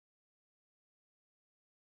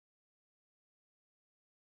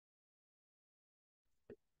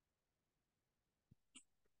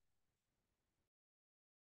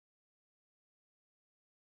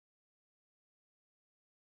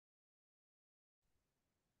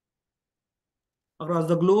across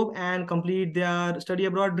the globe and complete their study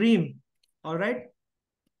abroad dream. All right.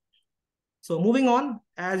 So moving on,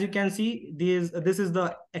 as you can see, this is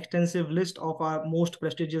the extensive list of our most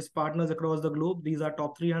prestigious partners across the globe. These are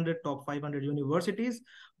top 300, top 500 universities.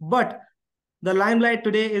 But the limelight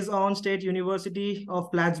today is on State University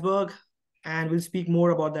of Plattsburgh, and we'll speak more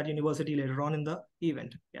about that university later on in the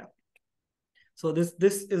event. Yeah. So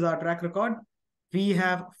this is our track record. We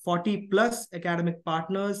have 40 plus academic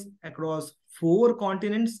partners across 4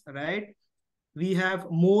 continents, right? We have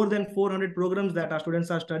more than 400 programs that our students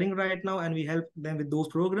are studying right now, and we help them with those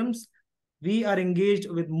programs. We are engaged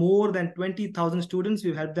with more than 20,000 students.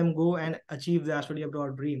 We help them go and achieve their study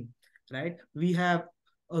abroad dream, right? We have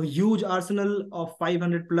a huge arsenal of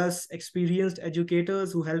 500 plus experienced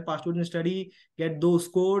educators who help our students study, get those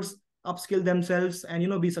scores, upskill themselves,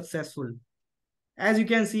 and be successful. As you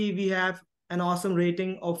can see, we have an awesome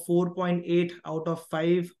rating of 4.8 out of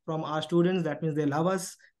 5 from our students. That means they love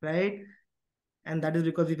us, right? And that is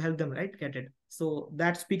because we've helped them, right, get it. So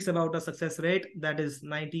that speaks about a success rate that is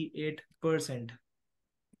 98%.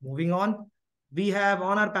 Moving on, we have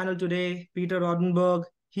on our panel today Peter Rodenberg.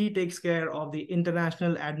 He takes care of the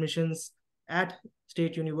international admissions at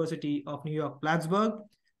State University of New York Plattsburgh.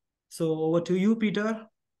 So over to you, Peter.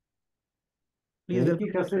 Please. Thank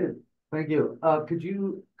you, Kassid. Thank you. Could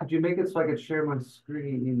you make it so I could share my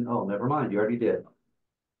screen? Oh, never mind. You already did.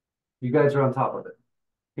 You guys are on top of it.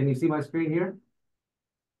 Can you see my screen here?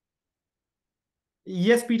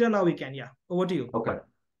 Yes, Peter, now we can. Yeah, over to you. Okay.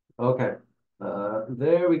 Okay.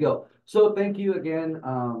 There we go. So thank you again,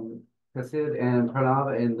 Kassid and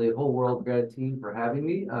Pranav and the whole WorldGrad team for having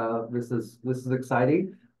me. This is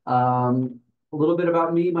exciting. A little bit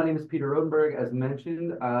about me. My name is Peter Rodenberg. As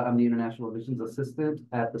mentioned, I'm the International Admissions Assistant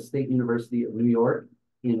at the State University of New York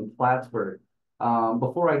in Plattsburgh.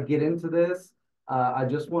 Before I get into this, I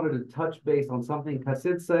just wanted to touch base on something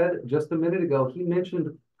Kassid said just a minute ago. He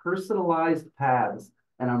mentioned personalized paths,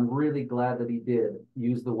 and I'm really glad that he did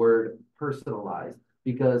use the word personalized,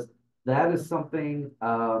 because that is something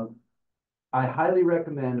I highly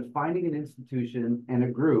recommend finding an institution and a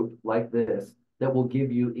group like this that will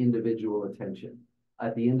give you individual attention.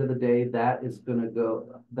 At the end of the day, that is going to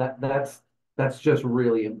go, that's just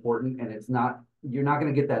really important, and you're not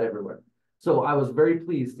going to get that everywhere. So I was very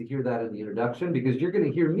pleased to hear that in the introduction, because you're going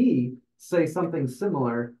to hear me say something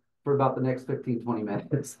similar for about the next 15, 20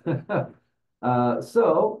 minutes.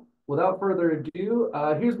 So without further ado,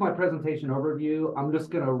 here's my presentation overview. I'm just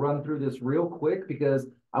going to run through this real quick because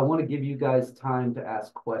I want to give you guys time to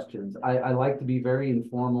ask questions. I like to be very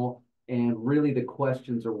informal, and really the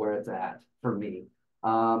questions are where it's at for me.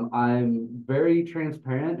 I'm very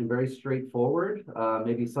transparent and very straightforward,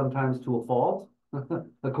 maybe sometimes to a fault,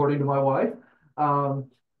 according to my wife.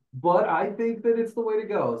 But I think that it's the way to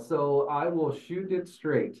go. So I will shoot it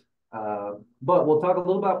straight. But we'll talk a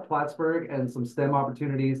little about Plattsburgh and some STEM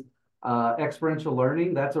opportunities. Experiential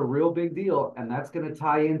learning, that's a real big deal, and that's going to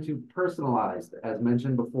tie into personalized, as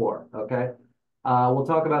mentioned before, okay? We'll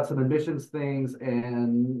talk about some admissions things,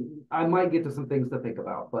 and I might get to some things to think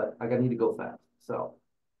about, but I need to go fast. So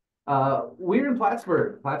we're in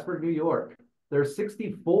Plattsburgh, New York. There's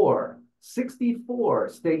 64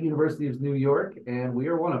 state universities of New York, and we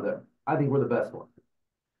are one of them. I think we're the best one.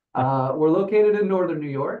 We're located in northern New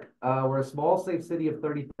York. We're a small, safe city of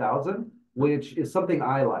 30,000, which is something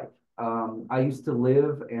I like. I used to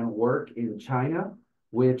live and work in China,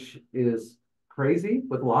 which is crazy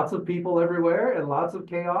with lots of people everywhere and lots of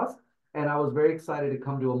chaos. And I was very excited to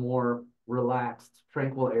come to a more relaxed,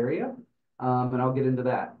 tranquil area. And I'll get into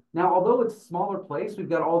that. Now, although it's a smaller place, we've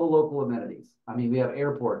got all the local amenities. I mean, we have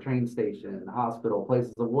airport, train station, hospital,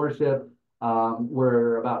 places of worship.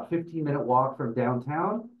 We're about 15-minute walk from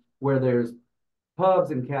downtown, where there's pubs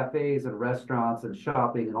and cafes and restaurants and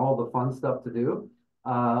shopping and all the fun stuff to do.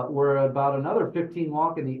 We're about another 15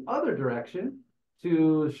 walk in the other direction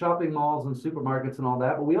to shopping malls and supermarkets and all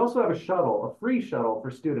that. But we also have a shuttle, a free shuttle for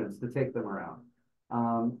students to take them around.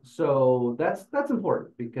 So that's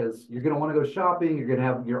important, because you're going to want to go shopping. You're going to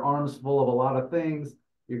have your arms full of a lot of things.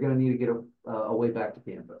 You're going to need to get a way back to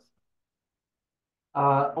campus.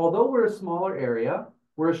 Although we're a smaller area,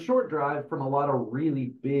 we're a short drive from a lot of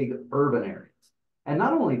really big urban areas. And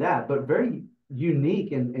not only that, but very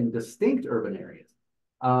unique and distinct urban areas.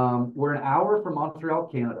 We're an hour from Montreal,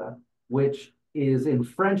 Canada, which is in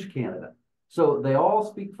French Canada. So they all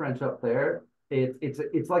speak French up there.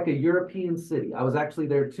 It's like a European city. I was actually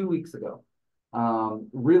there 2 weeks ago.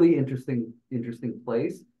 Really interesting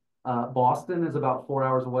place. Boston is about 4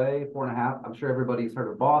 hours away, 4.5. I'm sure everybody's heard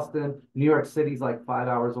of Boston. New York City's like 5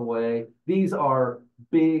 hours away. These are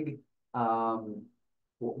big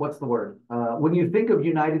what's the word? When you think of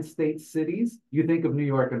United States cities, you think of New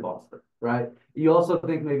York and Boston, right? You also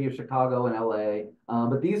think maybe of Chicago and LA,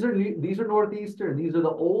 but these are northeastern. These are the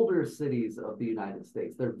older cities of the United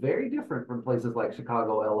States. They're very different from places like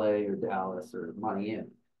Chicago, LA, or Dallas, or Miami.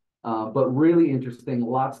 But really interesting,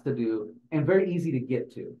 lots to do, and very easy to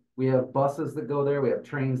get to. We have buses that go there, we have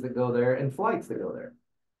trains that go there, and flights that go there.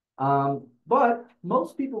 But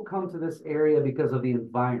most people come to this area because of the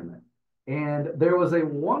environment. And there was a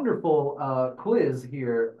wonderful quiz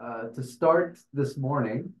here to start this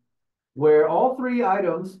morning where all three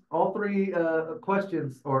items, all three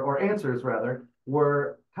questions or answers rather,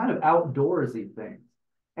 were kind of outdoorsy things.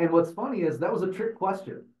 And what's funny is that was a trick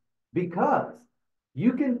question because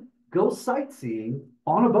you can go sightseeing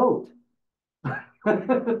on a boat.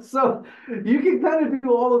 So you can kind of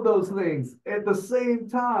do all of those things at the same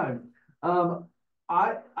time. Um,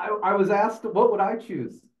 I was asked what would I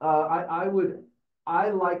choose? I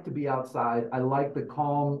like to be outside. I like the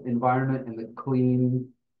calm environment and the clean,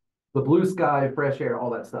 the blue sky, fresh air,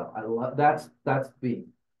 all that stuff. I love that's me.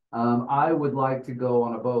 I would like to go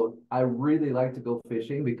on a boat. I really like to go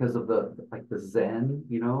fishing because of the zen,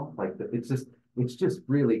 you know, it's just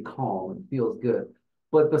really calm and feels good.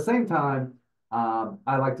 But at the same time,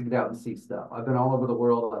 I like to get out and see stuff. I've been all over the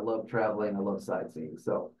world. I love traveling. I love sightseeing.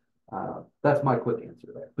 So that's my quick answer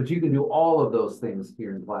there. But you can do all of those things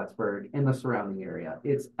here in Plattsburgh and the surrounding area.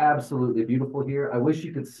 It's absolutely beautiful here. I wish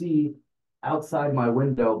you could see outside my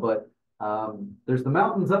window, but there's the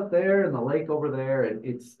mountains up there and the lake over there, and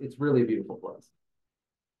it's really a beautiful place.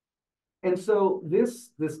 And so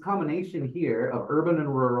this combination here of urban and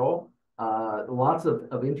rural, lots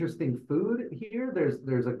of interesting food here.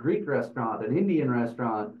 There's a Greek restaurant, an Indian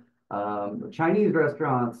restaurant, Chinese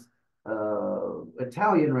restaurants,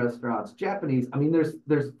 Italian restaurants, Japanese. I mean,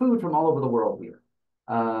 there's food from all over the world here.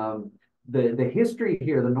 The history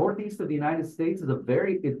here, the northeast of the United States is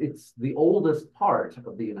it's the oldest part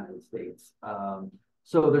of the United States.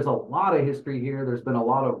 So there's a lot of history here. There's been a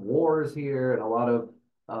lot of wars here and a lot of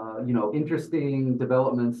interesting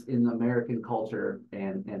developments in American culture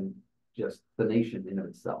and just the nation in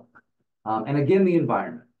itself. And again, the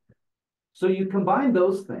environment. So you combine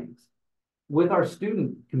those things with our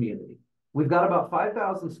student community. We've got about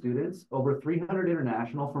 5,000 students, over 300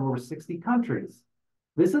 international from over 60 countries.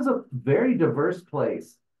 This is a very diverse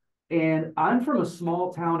place. And I'm from a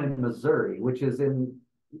small town in Missouri, which is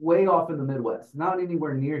way off in the Midwest, not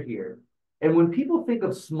anywhere near here. And when people think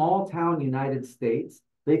of small town United States,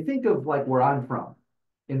 they think of like where I'm from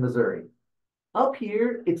in Missouri. Up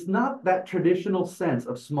here, it's not that traditional sense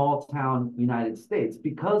of small town United States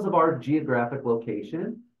because of our geographic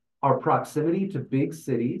location, our proximity to big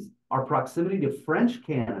cities, our proximity to French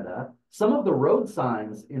Canada. Some of the road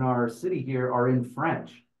signs in our city here are in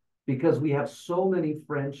French because we have so many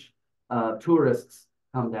French tourists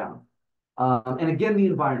come down. And again, the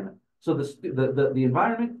environment. So the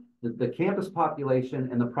environment, the campus population,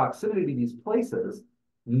 and the proximity to these places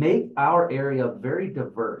make our area very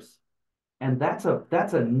diverse. And that's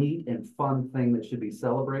a neat and fun thing that should be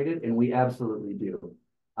celebrated, and we absolutely do.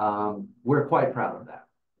 We're quite proud of that.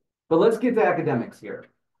 But let's get to academics here.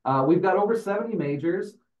 We've got over 70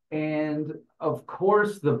 majors, and of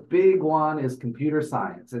course, the big one is computer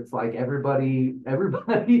science. It's like everybody,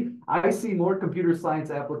 I see more computer science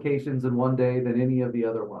applications in one day than any of the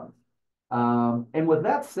other ones. And with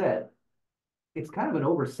that said, it's kind of an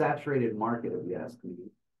oversaturated market, if you ask me.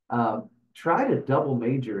 Try to double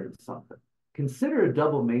major in something. Consider a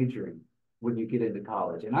double majoring when you get into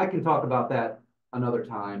college. And I can talk about that another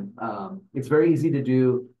time. It's very easy to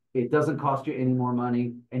do. It doesn't cost you any more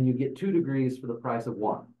money, and you get 2 degrees for the price of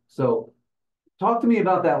 1. So talk to me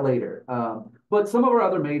about that later. But some of our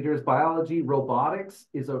other majors, biology, robotics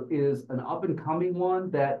is an up-and-coming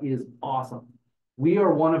one that is awesome. We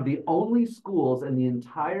are one of the only schools in the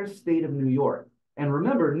entire state of New York. And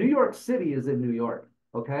remember, New York City is in New York,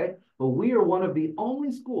 okay? But we are one of the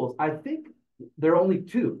only schools, I think there are only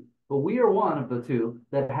 2, but we are one of the 2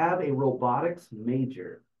 that have a robotics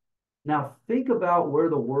major. Now, think about where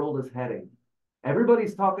the world is heading.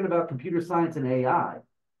 Everybody's talking about computer science and AI.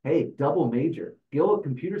 Hey, double major. Go with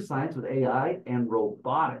computer science with AI and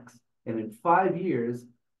robotics. And in 5 years,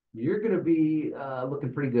 you're going to be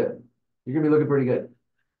looking pretty good. You're going to be looking pretty good.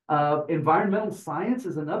 Environmental science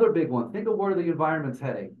is another big one. Think of where the environment's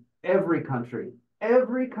heading. Every country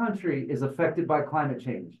is affected by climate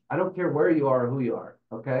change. I don't care where you are or who you are,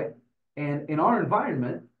 okay? And in our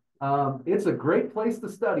environment, it's a great place to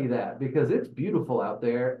study that because it's beautiful out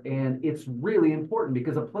there and it's really important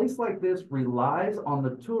because a place like this relies on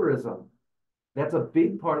the tourism. That's a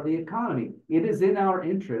big part of the economy. It is in our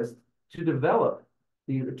interest to develop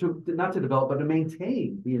not to develop, but to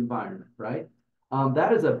maintain the environment, right?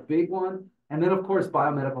 That is a big one. And then of course,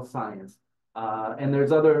 biomedical science. And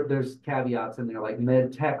there's caveats in there like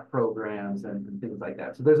med tech programs and things like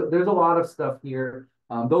that. So there's a lot of stuff here.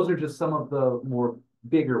 Those are just some of the more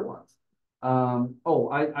bigger ones.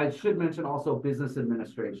 I should mention also business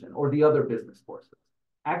administration or the other business courses.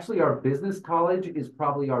 Actually, our business college is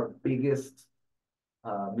probably our biggest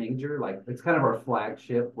major. Like it's kind of our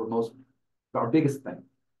flagship. Our biggest thing.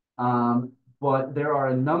 But there are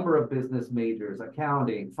a number of business majors: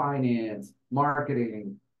 accounting, finance,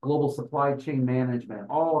 marketing, global supply chain management,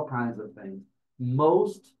 all kinds of things.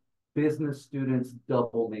 Most business students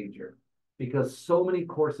double major because so many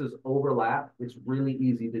courses overlap. It's really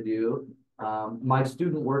easy to do. My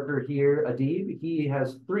student worker here, Adib, he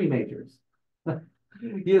has 3 majors.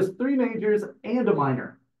 He has 3 majors and a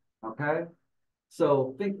minor. Okay,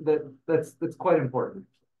 so think that's quite important.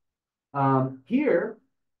 Here,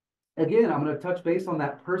 again, I'm going to touch base on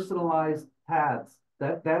that personalized paths.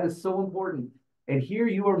 That is so important. And here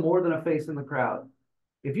you are more than a face in the crowd.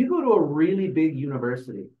 If you go to a really big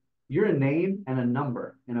university, you're a name and a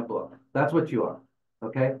number in a book. That's what you are.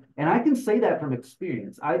 Okay. And I can say that from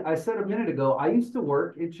experience. I said a minute ago, I used to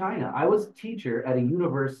work in China. I was a teacher at a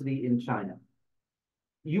university in China.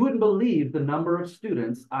 You wouldn't believe the number of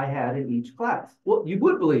students I had in each class. Well, you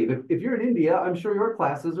would believe. If you're in India, I'm sure your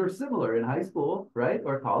classes are similar in high school, right?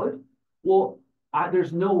 Or college. Well,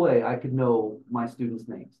 there's no way I could know my students'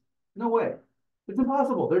 names. No way. It's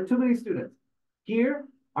impossible. There are too many students. Here,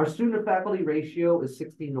 our student to faculty ratio is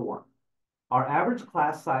 16:1. Our average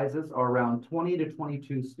class sizes are around 20 to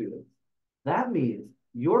 22 students. That means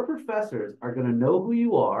your professors are going to know who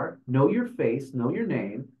you are, know your face, know your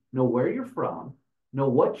name, know where you're from, know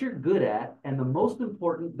what you're good at, and the most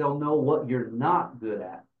important, they'll know what you're not good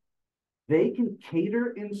at. They can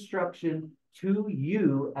cater instruction to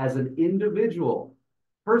you as an individual,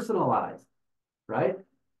 personalized, right?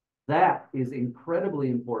 That is incredibly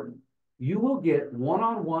important. You will get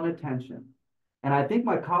one-on-one attention. And I think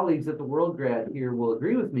my colleagues at the WorldGrad here will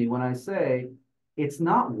agree with me when I say it's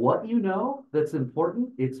not what you know that's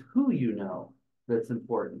important, it's who you know that's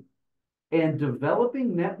important. And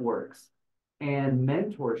developing networks and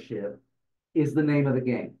mentorship is the name of the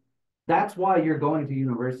game. That's why you're going to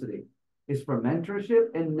university, is for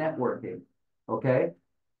mentorship and networking, okay?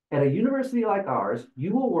 At a university like ours,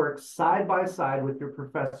 you will work side by side with your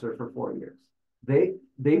professor for 4 years. They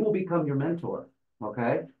will become your mentor,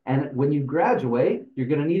 okay? And when you graduate, you're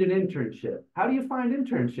going to need an internship. How do you find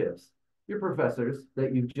internships? Your professors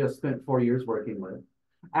that you've just spent 4 years working with.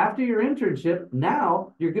 After your internship,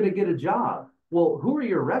 now you're going to get a job. Well, who are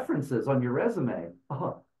your references on your resume?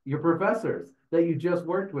 Oh, your professors that you just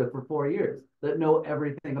worked with for 4 years that know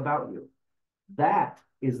everything about you. That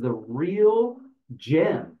is the real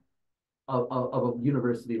gem of a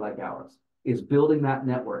university like ours, is building that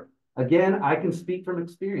network. Again, I can speak from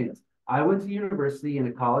experience. I went to university in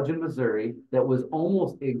a college in Missouri that was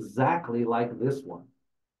almost exactly like this one.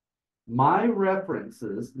 My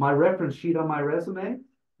references, my reference sheet on my resume,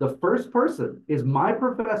 the first person is my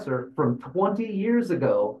professor from 20 years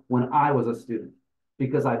ago when I was a student,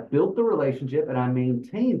 because I built the relationship and I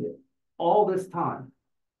maintained it all this time.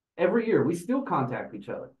 Every year, we still contact each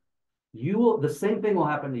other. The same thing will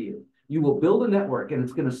happen to you. You will build a network, and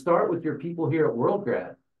it's going to start with your people here at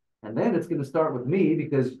WorldGrad. And then it's going to start with me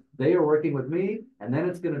because they are working with me, and then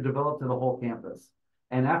it's going to develop to the whole campus.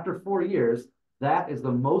 And after 4 years, that is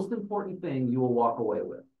the most important thing you will walk away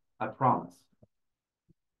with. I promise.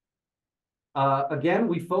 Again,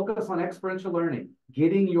 we focus on experiential learning,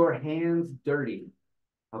 getting your hands dirty.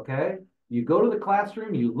 Okay? You go to the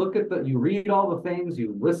classroom, you read all the things,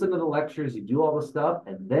 you listen to the lectures, you do all the stuff,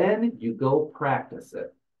 and then you go practice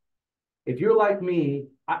it. If you're like me,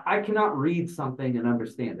 I cannot read something and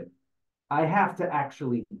understand it. I have to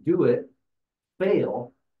actually do it,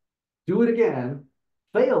 fail, do it again,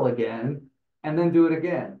 fail again, and then do it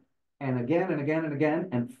again, and again, and again, and again,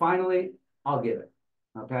 and finally, I'll get it,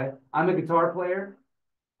 okay? I'm a guitar player.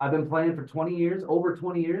 I've been playing for 20 years, over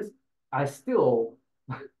 20 years. I still,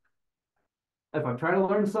 if I'm trying to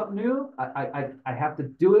learn something new, I have to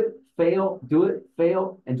do it,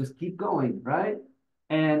 fail, and just keep going, right?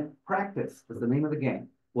 And practice is the name of the game.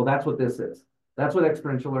 Well, that's what this is. That's what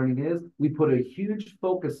experiential learning is. We put a huge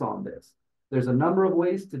focus on this. There's a number of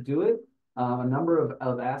ways to do it, a number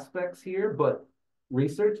of aspects here, but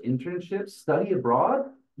research, internships, study abroad,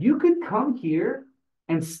 you could come here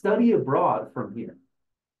and study abroad from here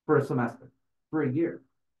for a semester, for a year.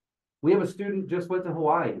 We have a student just went to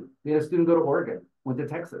Hawaii. We had a student go to Oregon, went to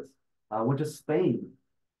Texas, went to Spain.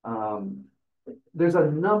 There's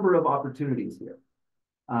a number of opportunities here.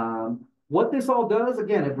 What this all does,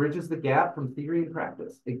 again, it bridges the gap from theory and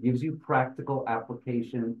practice. It gives you practical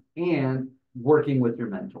application and working with your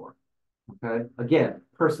mentor. Okay, again,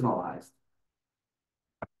 personalized.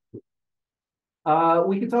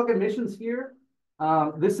 We can talk admissions here.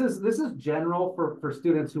 This is general for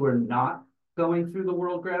students who are not going through the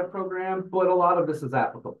WorldGrad program, but a lot of this is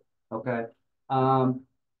applicable. Okay.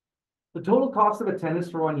 The total cost of attendance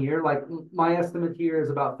for 1 year, like my estimate here is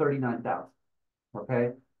about 39,000.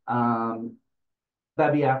 Okay.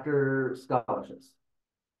 That'd be after scholarships.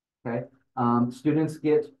 Okay. Students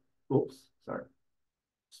get, oops, sorry.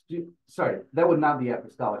 Sorry, that would not be after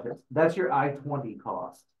scholarships. That's your I-20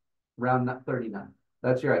 cost, around 39.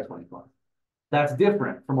 That's your I-20 cost. That's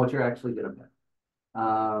different from what you're actually going to pay.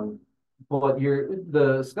 But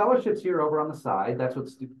the scholarships here over on the side, that's what,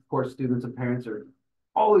 of course, students and parents are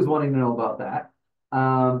always wanting to know about that.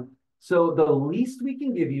 So the least we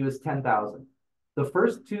can give you is 10,000. The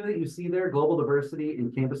first two that you see there, global diversity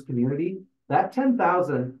and campus community, that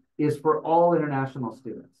 10,000 is for all international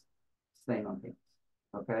students staying on campus.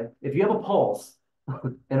 Okay. If you have a pulse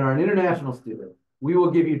and are an international student, we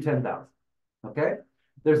will give you 10,000. Okay.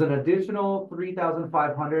 There's an additional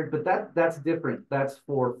 3,500, but that's different. That's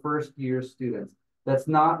for first year students. That's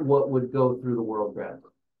not what would go through the WorldGrad.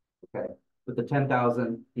 Okay. But the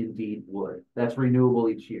 10,000 indeed would. That's renewable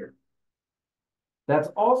each year. That's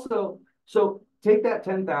also, so take that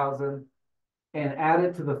 10,000 and add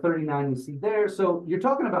it to the 39 you see there. So you're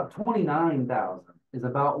talking about 29,000 is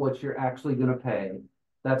about what you're actually going to pay.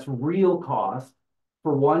 That's real cost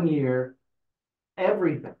for 1 year,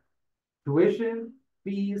 everything. Tuition,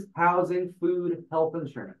 fees, housing, food, health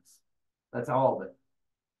insurance. That's all of it.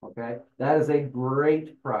 Okay. That is a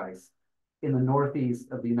great price in the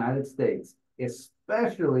Northeast of the United States,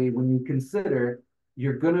 especially when you consider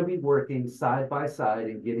you're going to be working side by side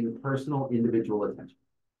and getting personal individual attention.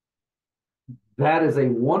 That is a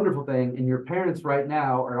wonderful thing. And your parents right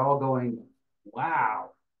now are all going,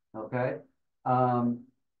 wow. Okay.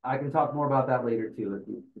 I can talk more about that later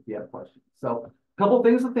too if you have questions. So a couple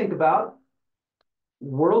things to think about.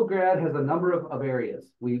 WorldGrad has a number of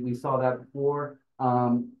areas. We saw that before.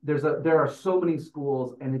 There are so many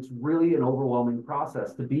schools, and it's really an overwhelming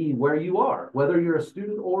process to be where you are, whether you're a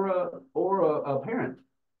student or a parent.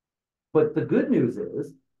 But the good news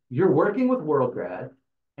is you're working with WorldGrad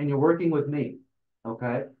and you're working with me.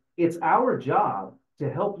 Okay. It's our job to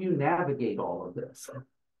help you navigate all of this.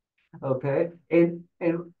 Okay. And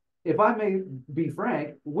if I may be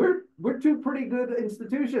frank, we're two pretty good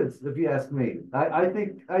institutions, if you ask me. I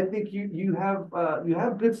think you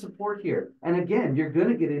have good support here. And again, you're going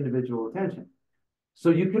to get individual attention.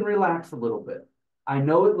 So you can relax a little bit. I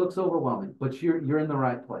know it looks overwhelming, but you're in the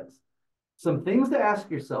right place. Some things to ask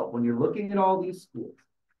yourself when you're looking at all these schools.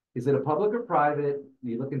 Is it a public or private?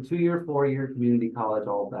 You look in 2-year, 4-year, community college,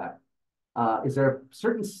 all of that. Is there a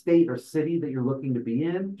certain state or city that you're looking to be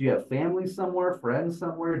in? Do you have family somewhere, friends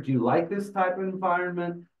somewhere? Do you like this type of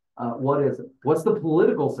environment? What is it? What's the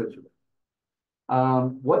political situation?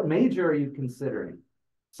 What major are you considering?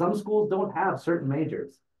 Some schools don't have certain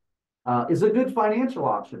majors. Is a good financial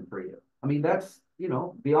option for you? I mean, that's,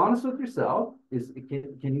 be honest with yourself.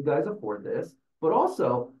 Can you guys afford this? But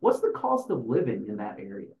also, what's the cost of living in that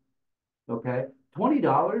area? Okay.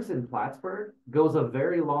 $20 in Plattsburgh goes a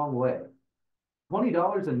very long way.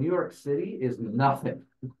 $20 in New York City is nothing.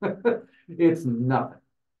 It's nothing.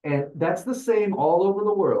 And that's the same all over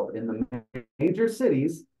the world. In the major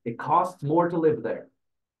cities, it costs more to live there.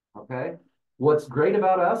 Okay. What's great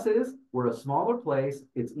about us is we're a smaller place.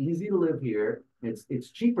 It's easy to live here.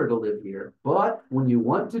 It's cheaper to live here. But when you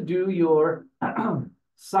want to do your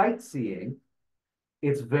sightseeing,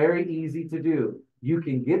 it's very easy to do. You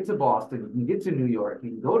can get to Boston, you can get to New York,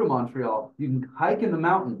 you can go to Montreal, you can hike in the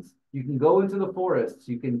mountains, you can go into the forests,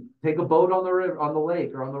 you can take a boat on the river, on the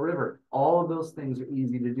lake or on the river. All of those things are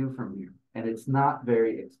easy to do from here, and it's not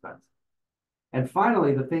very expensive. And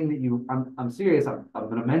finally, the thing that I'm serious, I'm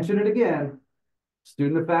going to mention it again,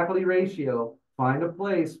 student to faculty ratio. Find a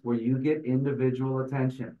place where you get individual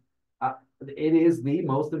attention. It is the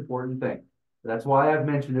most important thing. That's why I've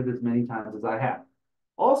mentioned it as many times as I have.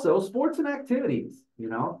 Also, sports and activities,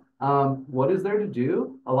 what is there to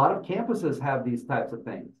do? A lot of campuses have these types of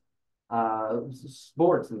things,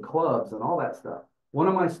 sports and clubs and all that stuff. One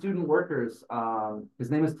of my student workers,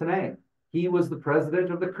 his name is Tanay. He was the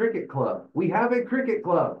president of the cricket club. We have a cricket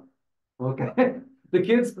club, okay? The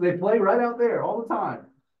kids, they play right out there all the time.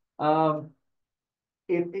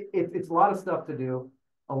 It's a lot of stuff to do.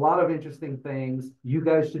 A lot of interesting things. You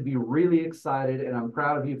guys should be really excited, and I'm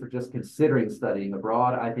proud of you for just considering studying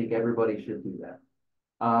abroad. I think everybody should do that.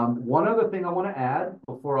 One other thing I want to add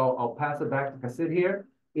before I'll pass it back to Kasid here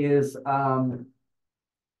is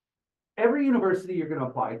every university you're going to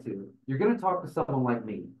apply to, you're going to talk to someone like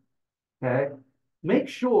me, okay? Make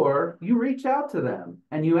sure you reach out to them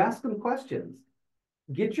and you ask them questions.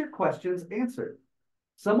 Get your questions answered.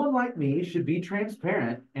 Someone like me should be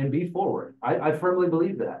transparent and be forward. I firmly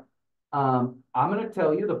believe that. I'm going to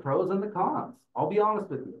tell you the pros and the cons. I'll be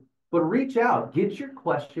honest with you. But reach out, get your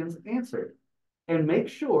questions answered, and make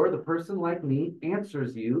sure the person like me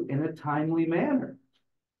answers you in a timely manner.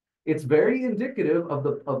 It's very indicative of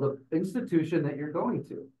the institution that you're going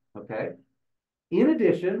to, okay? In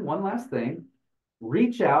addition, one last thing,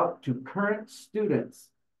 reach out to current students.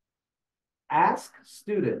 Ask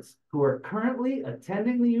students who are currently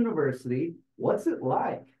attending the university, what's it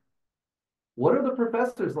like? What are the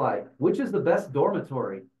professors like? Which is the best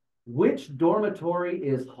dormitory? Which dormitory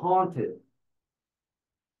is haunted?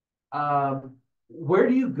 Where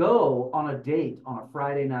do you go on a date on a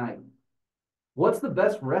Friday night? What's the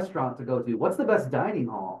best restaurant to go to? What's the best dining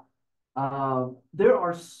hall? There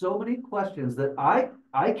are so many questions that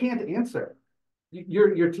I can't answer.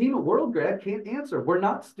 Your team at WorldGrad can't answer. We're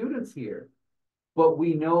not students here, but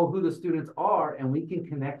we know who the students are and we can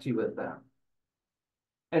connect you with them.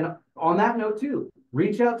 And on that note too,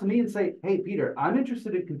 reach out to me and say, hey, Peter, I'm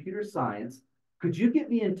interested in computer science. Could you get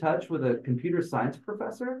me in touch with a computer science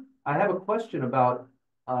professor? I have a question about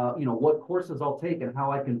what courses I'll take and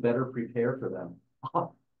how I can better prepare for them.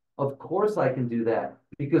 Of course I can do that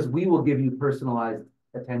because we will give you personalized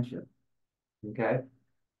attention. Okay.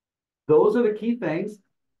 Those are the key things.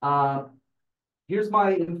 Here's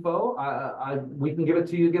my info. We can give it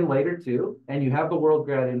to you again later too. And you have the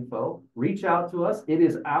WorldGrad info. Reach out to us. It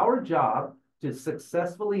is our job to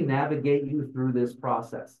successfully navigate you through this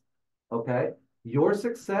process. Okay. Your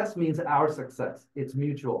success means our success. It's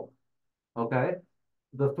mutual. Okay.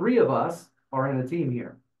 The three of us are in a team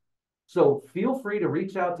here. So feel free to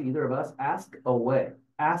reach out to either of us. Ask away.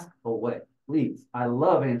 Ask away. Please. I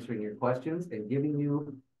love answering your questions and giving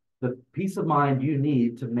you the peace of mind you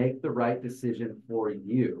need to make the right decision for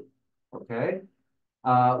you. Okay.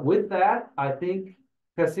 With that, I think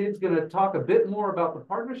Kasid's going to talk a bit more about the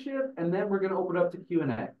partnership, and then we're going to open up to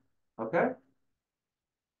Q&A. Okay.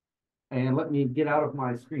 And let me get out of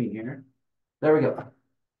my screen here. There we go.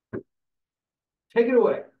 Take it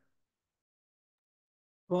away.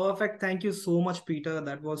 Perfect. Thank you so much, Peter.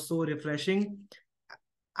 That was so refreshing.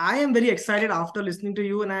 I am very excited after listening to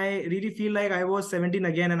you, and I really feel like I was 17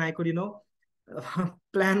 again and I could,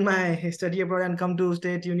 plan my study abroad and come to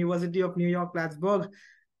State University of New York, Plattsburgh.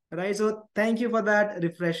 Right. So thank you for that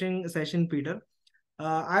refreshing session, Peter.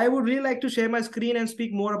 I would really like to share my screen and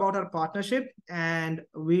speak more about our partnership, and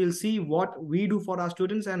we'll see what we do for our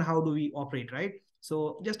students and how do we operate, right?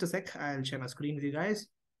 So just a sec, I'll share my screen with you guys.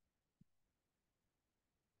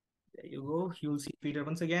 There you go. You'll see Peter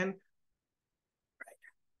once again. Right.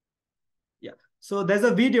 Yeah. So there's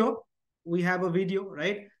a video. We have a video,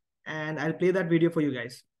 right? And I'll play that video for you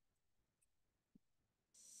guys.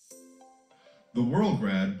 The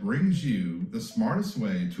WorldGrad brings you the smartest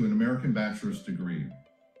way to an American bachelor's degree,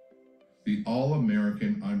 the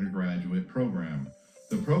All-American Undergraduate Program.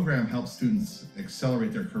 The program helps students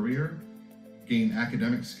accelerate their career, gain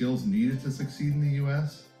academic skills needed to succeed in the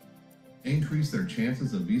U.S., increase their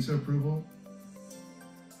chances of visa approval,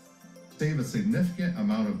 save a significant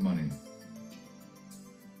amount of money.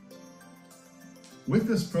 With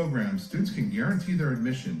this program, students can guarantee their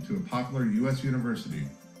admission to a popular U.S. university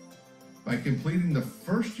by completing the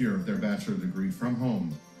first year of their bachelor degree from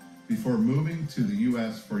home before moving to the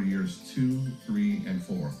U.S. for years 2, 3, and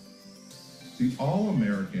 4. The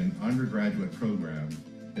All-American Undergraduate Program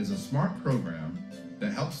is a smart program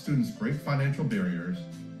that helps students break financial barriers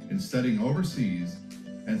in studying overseas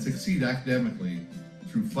and succeed academically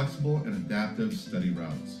through flexible and adaptive study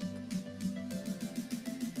routes.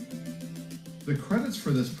 The credits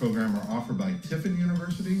for this program are offered by Tiffin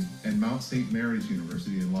University and Mount St. Mary's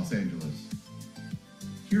University in Los Angeles.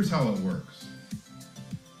 Here's how it works.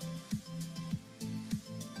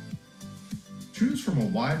 Choose from a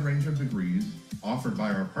wide range of degrees offered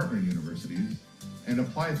by our partner universities and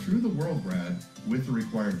apply through the WorldGrad with the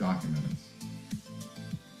required documents.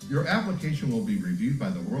 Your application will be reviewed by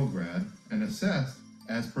the WorldGrad and assessed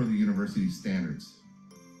as per the university standards.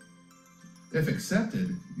 If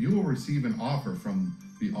accepted, you will receive an offer from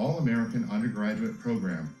the All-American Undergraduate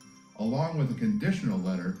Program, along with a conditional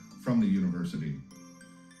letter from the university.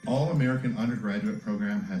 All-American Undergraduate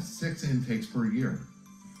Program has 6 intakes per year,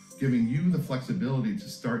 giving you the flexibility to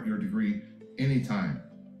start your degree anytime.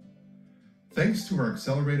 Thanks to our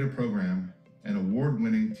accelerated program and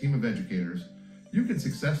award-winning team of educators, you can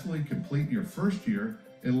successfully complete your first year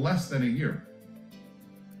in less than a year.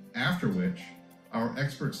 After which, our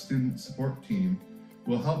expert student support team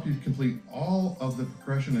will help you complete all of the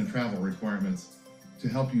progression and travel requirements to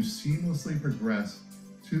help you seamlessly progress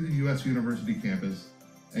to the U.S. University campus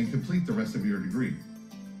and complete the rest of your degree.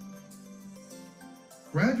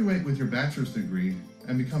 Graduate with your bachelor's degree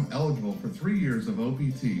and become eligible for 3 years of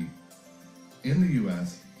OPT in the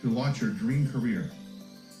U.S. to launch your dream career.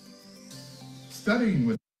 Studying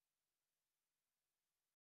with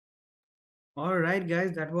All right,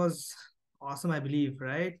 guys, that was awesome, I believe,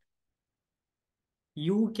 right?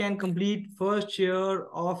 You can complete first year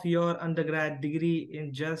of your undergrad degree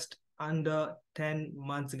in just under 10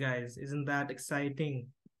 months, guys. Isn't that exciting?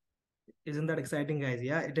 Isn't that exciting, guys?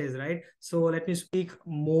 Yeah, it is, right? So let me speak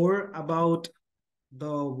more about the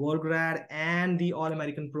WorldGrad and the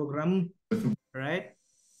All-American program, right?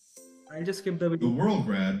 I'll just skip the the video.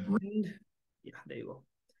 WorldGrad. Yeah, there you go.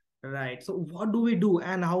 Right. So what do we do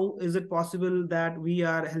and how is it possible that we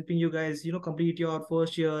are helping you guys, complete your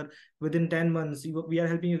first year within 10 months? We are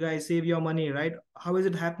helping you guys save your money, right? How is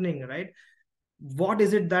it happening, right? What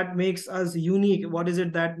is it that makes us unique? What is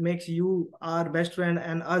it that makes you our best friend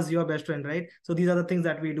and us your best friend, right? So these are the things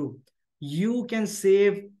that we do. You can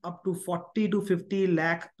save up to 40 to 50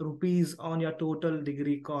 lakh rupees on your total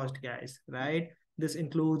degree cost, guys, right? This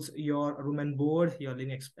includes your room and board, your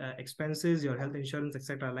living expenses, your health insurance,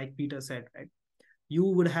 etc. Like Peter said, right? You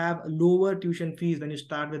would have lower tuition fees when you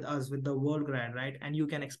start with us with the WorldGrad, right? And you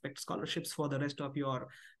can expect scholarships for the rest of your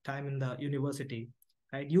time in the university,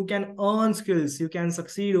 right? You can earn skills, you can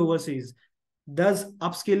succeed overseas. Does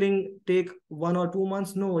upskilling take 1 or 2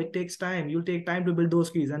 months? No, it takes time. You'll take time to build those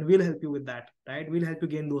skills and we'll help you with that, right? We'll help you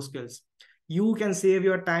gain those skills. You can save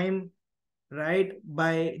your time, right,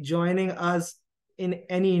 by joining us in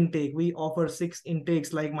any intake. We offer 6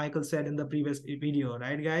 intakes, like Michael said in the previous video,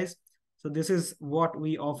 right, guys? So this is what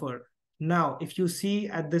we offer. Now, if you see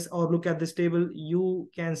at this or look at this table, you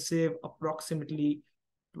can save approximately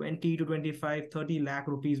 20 to 25, 30 lakh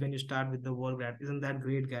rupees when you start with the WorldGrad. Isn't that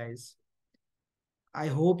great, guys? I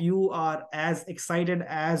hope you are as excited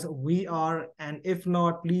as we are. And if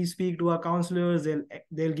not, please speak to our counselors.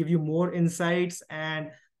 They'll give you more insights.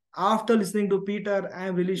 And after listening to Peter,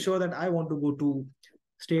 I'm really sure that I want to go to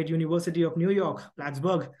State University of New York,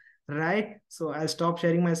 Plattsburgh, right? So I'll stop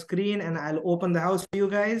sharing my screen and I'll open the house for you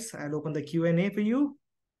guys. I'll open the Q&A for you.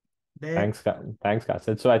 There. Thanks,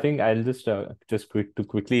 Kasid. So I think I'll just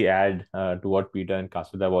quickly add to what Peter and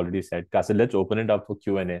Kasid have already said. Kasid, let's open it up for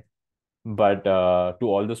Q&A. But to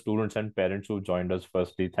all the students and parents who joined us,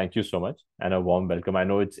 firstly, thank you so much and a warm welcome. I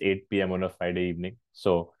know it's 8 p.m. on a Friday evening,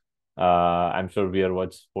 so I'm sure we are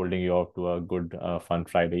what's holding you off to a good, fun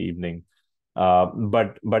Friday evening.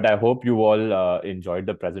 But I hope you all enjoyed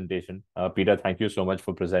the presentation. Peter, thank you so much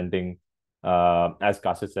for presenting. As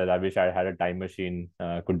Kasid said, I wish I had a time machine,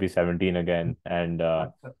 could be 17 again, and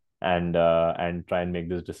try and make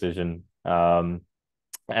this decision.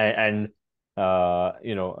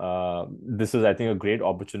 This is, I think, a great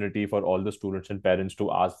opportunity for all the students and parents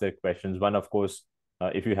to ask their questions. One, of course,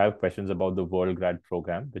 if you have questions about the WorldGrad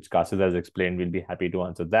program, which Kasid has explained, we'll be happy to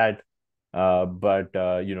answer that. But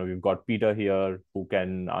we've got Peter here who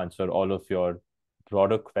can answer all of your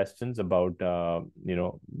broader questions about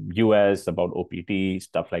US, about OPT,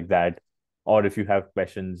 stuff like that. Or if you have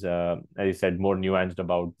questions, as I said, more nuanced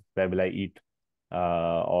about where will I eat,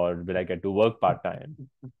 or will I get to work part-time,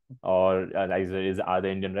 or are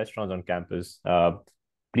there Indian restaurants on campus?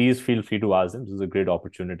 Please feel free to ask them. This is a great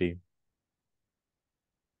opportunity.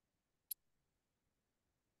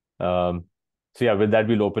 So yeah, with that,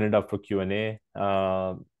 we'll open it up for Q&A.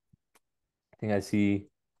 I think I see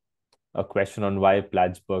a question on why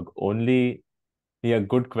Plattsburgh only. Yeah,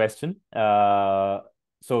 good question.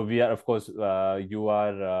 So we are, of course, you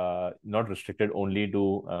are not restricted only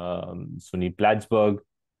to SUNY Plattsburgh.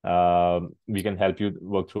 We can help you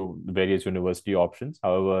work through various university options.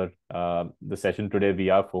 However, the session today,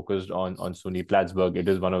 we are focused on SUNY Plattsburgh. It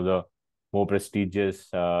is one of the more prestigious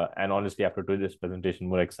and honestly, after today's presentation,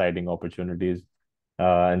 more exciting opportunities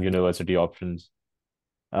and university options.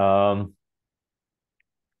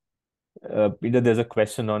 Peter, there's a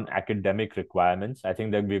question on academic requirements. I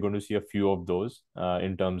think that we're going to see a few of those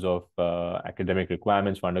in terms of academic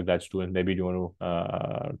requirements for undergrad students. Maybe you want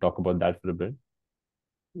to talk about that for a bit?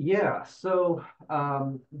 Yeah, so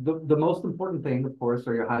the most important thing, of course,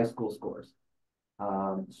 are your high school scores.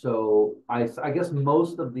 So I guess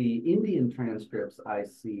most of the Indian transcripts I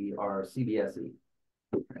see are CBSE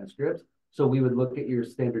transcripts. So we would look at your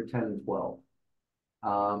standard 10 and 12.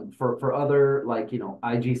 For other, like,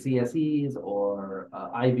 IGCSEs or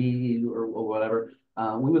IB or whatever,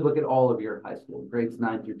 we would look at all of your high school grades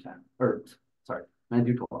 9 through 10, or sorry, 9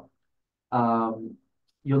 through 12.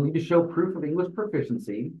 You'll need to show proof of English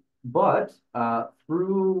proficiency, but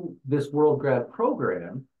through this WorldGrad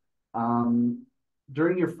program,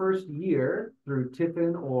 during your first year through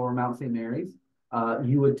Tiffin or Mount St. Mary's,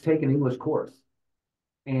 you would take an English course.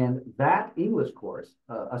 And that English course,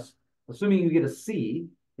 assuming you get a C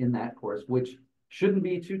in that course, which shouldn't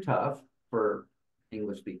be too tough for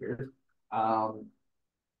English speakers,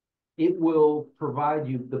 it will provide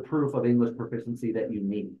you the proof of English proficiency that you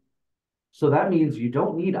need. So that means you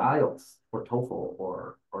don't need IELTS or TOEFL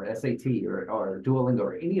or SAT or Duolingo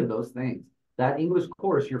or any of those things. That English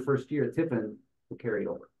course your first year at Tiffin will carry it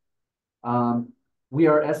over. We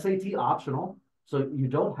are SAT optional, so you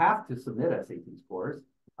don't have to submit SAT scores.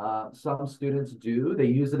 Some students do. They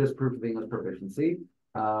use it as proof of English proficiency,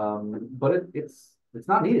 but it's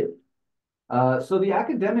not needed. So the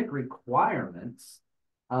academic requirements,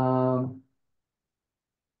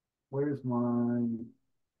 where's mine?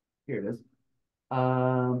 Here it is.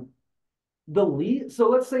 So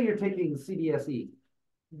let's say you're taking CBSE.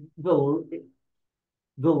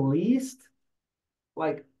 The least,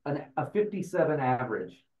 like a 57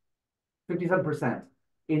 average, 57%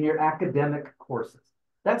 in your academic courses.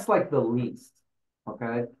 That's like the least,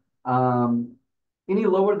 okay? Any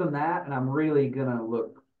lower than that, and I'm really gonna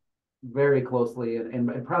look very closely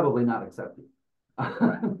and probably not accept you.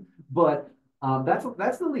 But that's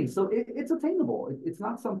the least. So it's attainable. It's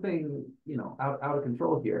not something, out of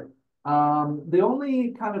control here. The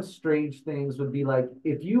only kind of strange things would be like,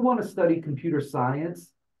 if you want to study computer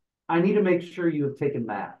science, I need to make sure you have taken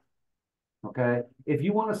math. Okay. If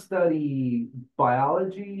you want to study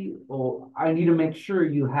biology, well, I need to make sure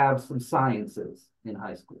you have some sciences in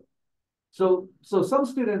high school. So some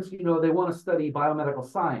students, they want to study biomedical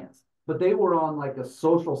science, but they were on like a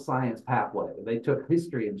social science pathway. They took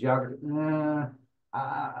history and geography.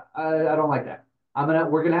 I don't like that.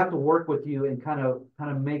 We're gonna have to work with you and kind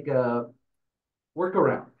of make a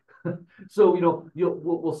workaround. So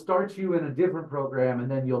we'll start you in a different program and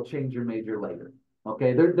then you'll change your major later.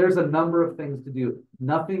 Okay, there's a number of things to do.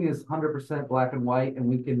 Nothing is 100% black and white, and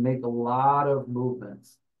we can make a lot of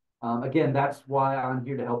movements. Again, that's why I'm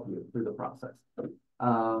here to help you through the process.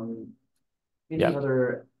 Any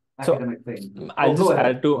other academic thing? I'll just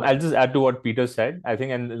add to what Peter said, I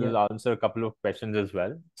think, and this will answer a couple of questions as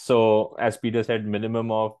well. So as Peter said,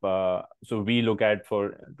 minimum of so we look at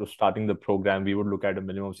to starting the program, we would look at a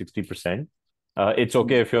minimum of 60%. It's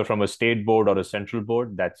okay if you're from a state board or a central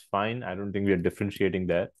board, that's fine. I don't think we're differentiating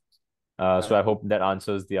there. So I hope that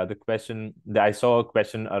answers the other question. I saw a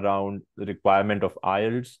question around the requirement of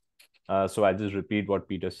IELTS. So I'll just repeat what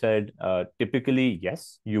Peter said. Typically,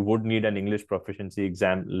 yes, you would need an English proficiency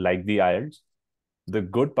exam like the IELTS. The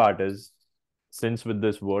good part is, since with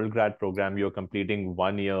this WorldGrad program, you're completing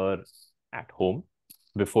 1 year at home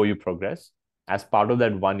before you progress. As part of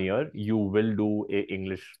that 1 year, you will do a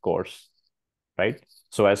English course, right?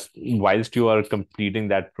 So whilst you are completing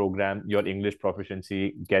that program, your English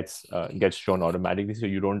proficiency gets shown automatically. So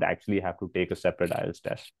you don't actually have to take a separate IELTS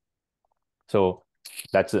test. So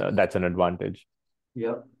that's an advantage.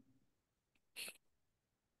 Yep.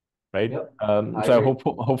 Right. Yep. So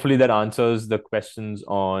hopefully that answers the questions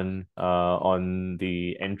on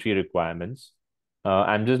the entry requirements.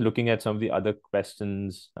 I'm just looking at some of the other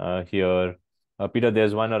questions here. Peter,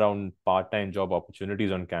 there's one around part-time job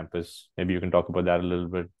opportunities on campus. Maybe you can talk about that a little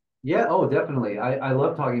bit. Yeah, oh, definitely. I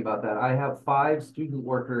love talking about that. I have 5 student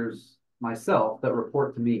workers myself that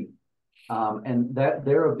report to me. And that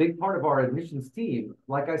they're a big part of our admissions team.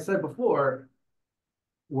 Like I said before,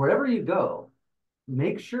 wherever you go,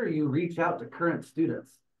 make sure you reach out to current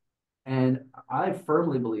students. And I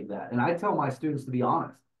firmly believe that. And I tell my students to be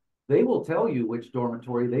honest. They will tell you which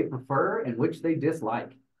dormitory they prefer and which they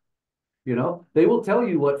dislike. They will tell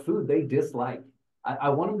you what food they dislike. I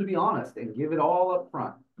want them to be honest and give it all up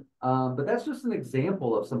front. But that's just an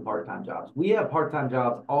example of some part-time jobs. We have part-time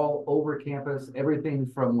jobs all over campus, everything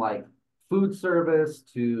from like food service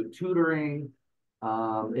to tutoring,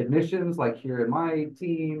 admissions, like here in my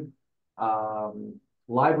team,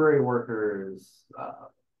 library workers.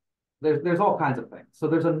 There's all kinds of things. So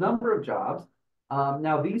there's a number of jobs.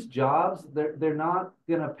 Now these jobs, they're not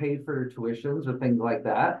gonna pay for your tuitions or things like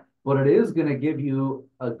that, but it is gonna give you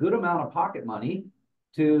a good amount of pocket money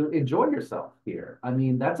to enjoy yourself here. I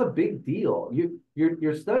mean, that's a big deal.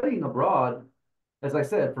 You're studying abroad, as I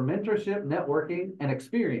said, for mentorship, networking, and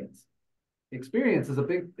experience. Experience is a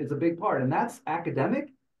big part, and that's academic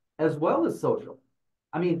as well as social.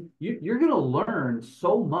 I mean, you're going to learn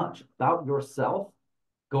so much about yourself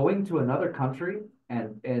going to another country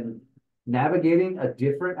and navigating a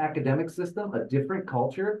different academic system, a different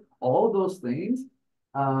culture, all of those things,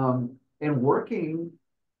 and working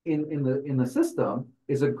in the system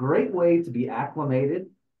is a great way to be acclimated.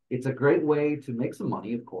 It's a great way to make some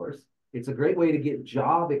money, of course. It's a great way to get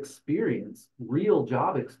job experience, real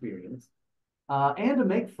job experience, and to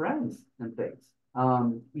make friends and things.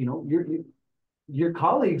 You know, your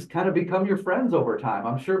colleagues kind of become your friends over time.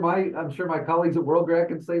 I'm sure my colleagues at WorldGrad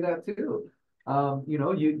can say that too. You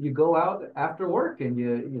know, you go out after work and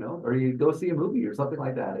you know, or you go see a movie or something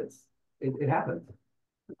like that. It happens.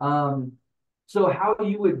 So how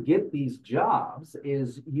you would get these jobs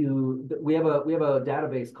is we have a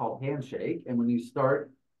database called Handshake, and when you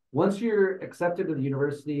start, once you're accepted to the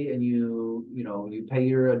university and you pay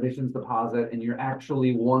your admissions deposit and you're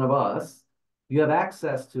actually one of us, you have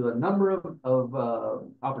access to a number of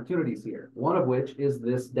opportunities here. One of which is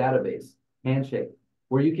this database, Handshake,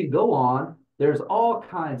 where you can go on. There's all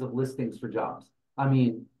kinds of listings for jobs. I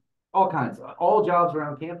mean, all kinds, all jobs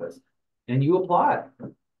around campus, and you apply.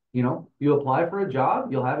 You know, you apply for a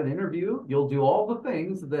job, you'll have an interview, you'll do all the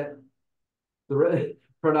things that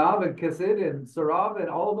Pranav and Kasid and Sarav and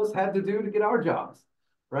all of us had to do to get our jobs,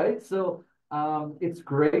 right? So it's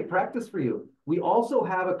great practice for you. We also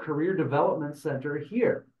have a career development center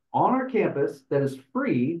here on our campus that is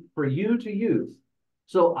free for you to use.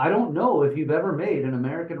 So I don't know if you've ever made an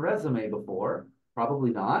American resume before,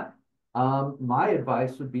 probably not. My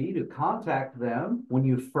advice would be to contact them when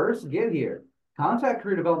you first get here. Contact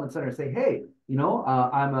Career Development Center, say, hey, you know,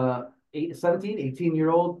 I'm a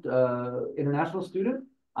 18-year-old international student.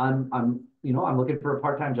 I'm looking for a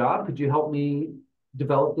part-time job. Could you help me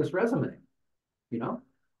develop this resume? You know,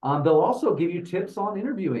 they'll also give you tips on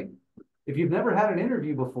interviewing. If you've never had an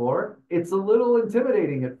interview before, it's a little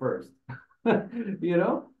intimidating at first, you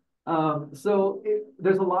know?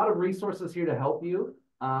 There's a lot of resources here to help you.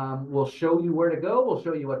 We'll show you where to go. We'll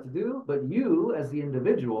show you what to do, but you as the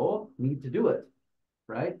individual need to do it,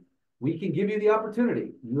 right? We can give you the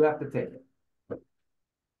opportunity. You have to take it.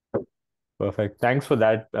 Perfect. Thanks for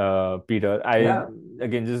that, Peter. Yeah.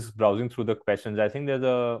 Again, just browsing through the questions, I think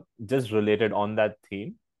there's just related on that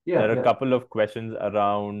theme. Yeah, There are a couple of questions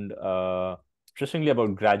around, interestingly,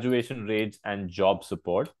 about graduation rates and job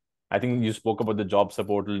support. I think you spoke about the job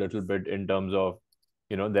support a little bit in terms of,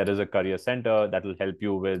 you know, there is a career center that will help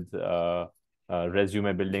you with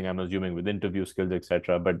resume building, I'm assuming, with interview skills,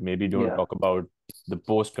 etc. But maybe you want to talk about the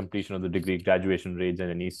post completion of the degree graduation rates and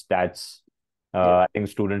any stats. I think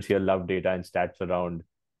students here love data and stats around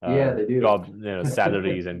they do. job, you know,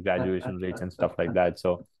 salaries and graduation rates and stuff like that.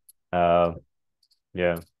 So,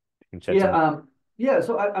 yeah, you can shed some.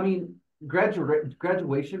 So I mean,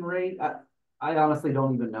 graduation rate. I honestly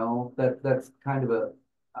don't even know. That's kind of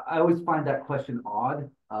I always find that question odd.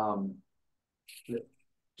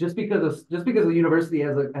 Just because the university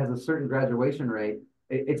has a certain graduation rate,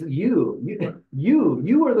 it's you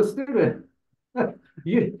are the student.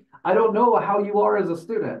 I don't know how you are as a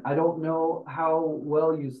student. I don't know how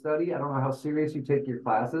well you study. I don't know how serious you take your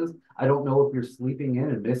classes. I don't know if you're sleeping in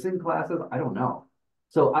and missing classes. I don't know.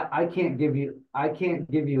 So I can't give you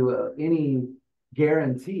any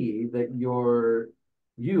guarantee that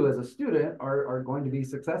you as a student are going to be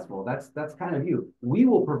successful. That's kind of you. We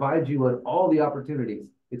will provide you with all the opportunities.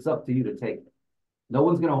 It's up to you to take it. No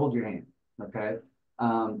one's going to hold your hand. Okay.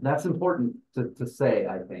 That's important to say,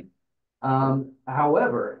 I think.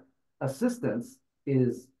 However, assistance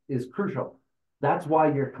is crucial. That's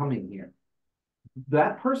why you're coming here.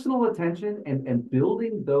 That personal attention and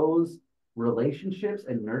building those relationships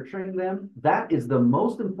and nurturing them, that is the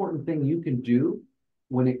most important thing you can do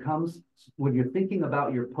when you're thinking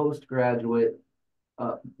about your postgraduate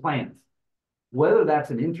plans. Whether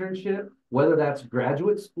that's an internship, whether that's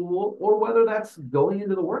graduate school, or whether that's going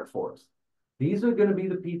into the workforce. These are going to be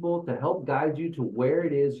the people to help guide you to where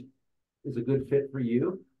it is a good fit for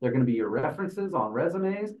you. They're going to be your references on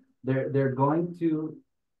resumes. They're going to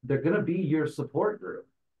be your support group.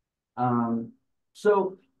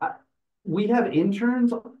 We have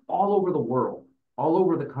interns all over the world, all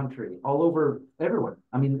over the country, all over everywhere.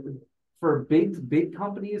 I mean, for big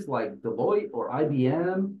companies like Deloitte or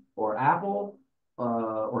IBM or Apple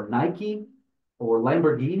or Nike or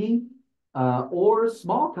Lamborghini, or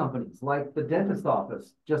small companies like the dentist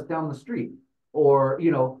office just down the street, or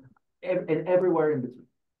and everywhere in between.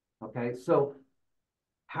 Okay, so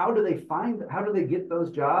how do they get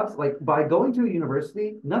those jobs? Like by going to a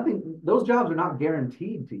university, those jobs are not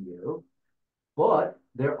guaranteed to you, but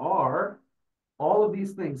there are all of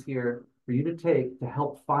these things here for for you to take to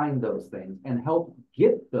help find those things and help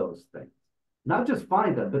get those things. Not just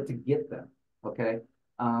find them, but to get them, okay?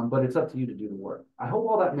 But it's up to you to do the work. I hope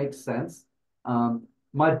all that makes sense.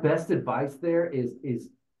 My best advice there is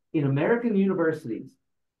in American universities,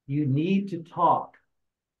 you need to talk.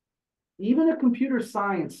 Even a computer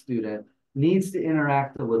science student needs to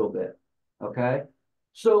interact a little bit, okay?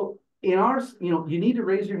 So in ours, you need to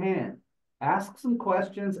raise your hand, ask some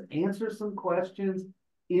questions, answer some questions,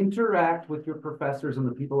 interact with your professors and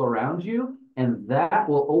the people around you, and that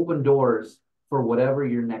will open doors for whatever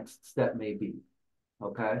your next step may be,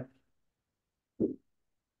 okay?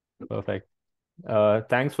 Perfect.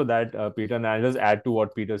 Thanks for that, Peter. And I'll just add to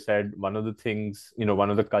what Peter said. One of the things, one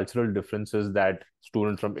of the cultural differences that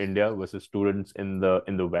students from India versus students in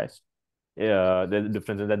the West, there's a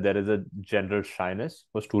difference in that there is a general shyness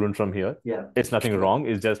for students from here. Yeah. It's nothing wrong.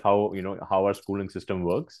 It's just how our schooling system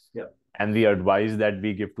works. Yeah. And the advice that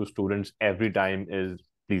we give to students every time is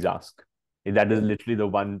please ask. That is literally the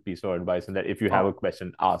one piece of advice, and that if you have a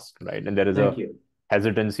question, ask, right? And there is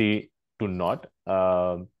hesitancy to not.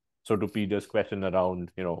 So to Peter's question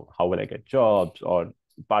around, how will I get jobs or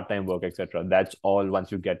part-time work, etc. That's all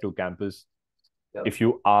once you get to campus. Yep. If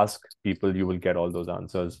you ask people, you will get all those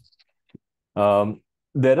answers. There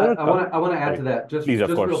are I want to add to that just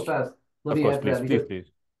real fast. Let me add to that because,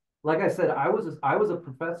 please. Like I said, I was a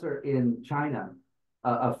professor in China,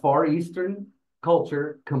 a Far Eastern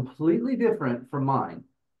culture, completely different from mine.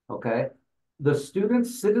 Okay, the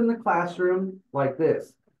students sit in the classroom like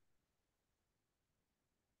this.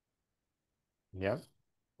 Yeah.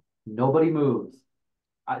 Nobody moves.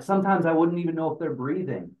 Sometimes I wouldn't even know if they're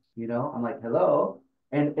breathing. I'm like, hello.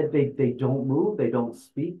 And if they don't move, they don't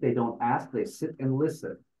speak, they don't ask, they sit and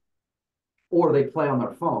listen. Or they play on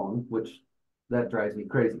their phone, which that drives me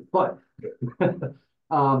crazy. But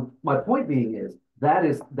my point being is that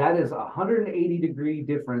is 180-degree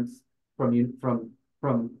difference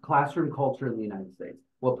from classroom culture in the United States.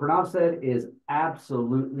 What Pranav said is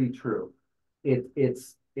absolutely true.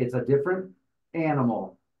 It's a different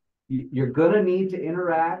animal. You're gonna need to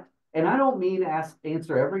interact, and I don't mean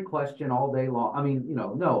answer every question all day long. I mean,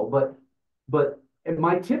 no, but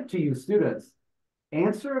my tip to you students,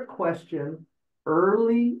 answer a question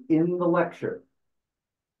early in the lecture,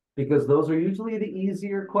 because those are usually the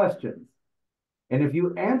easier questions. And if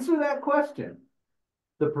you answer that question,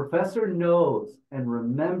 the professor knows and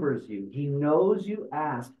remembers you. He knows you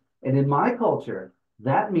asked. And in my culture,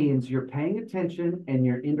 that means you're paying attention and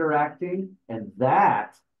you're interacting, and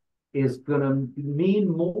that is going to mean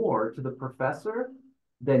more to the professor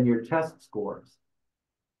than your test scores.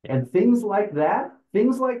 And things like that,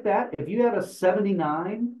 if you had a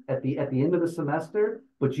 79 at the end of the semester,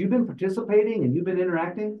 but you've been participating and you've been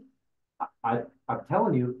interacting, I'm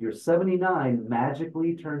telling you, your 79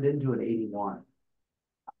 magically turned into an 81.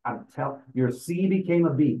 Your C became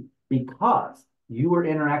a B because you were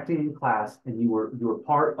interacting in class and you were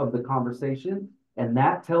part of the conversation, and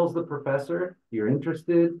that tells the professor you're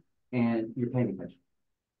interested and you're paying attention.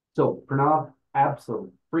 So Pranav,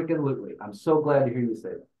 absolutely, freaking, I'm so glad to hear you say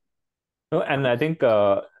that. No, and I think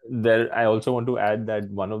I also want to add that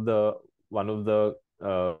one of the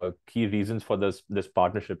key reasons for this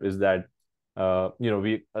partnership is that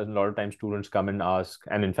we a lot of times students come and ask,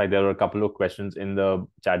 and in fact there are a couple of questions in the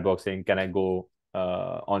chat box saying, can I go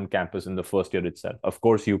on campus in the first year itself? Of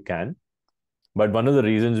course you can, but one of the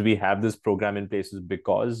reasons we have this program in place is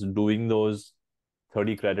because doing those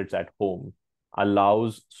 30 credits at home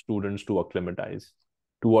allows students to acclimatize.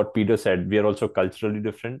 To what Peter said, we are also culturally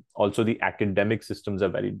different. Also, the academic systems are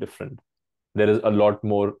very different. There is a lot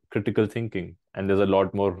more critical thinking, and there's a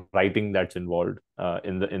lot more writing that's involved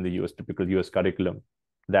in the typical US curriculum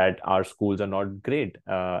that our schools are not great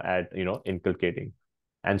at inculcating.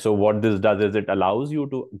 And so what this does is it allows you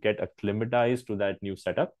to get acclimatized to that new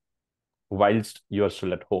setup whilst you're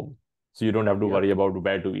still at home. So you don't have to worry about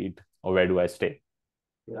where to eat or where do I stay.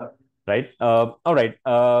 Yeah. Right. All right.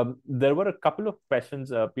 There were a couple of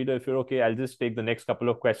questions, Peter, if you're okay, I'll just take the next couple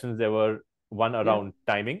of questions. There were one around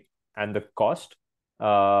timing and the cost. So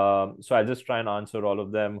I'll just try and answer all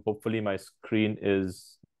of them. Hopefully my screen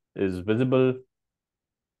is visible.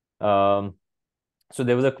 So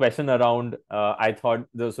there was a question around,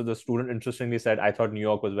 so the student interestingly said, I thought New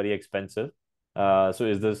York was very expensive. So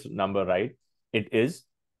is this number right? It is.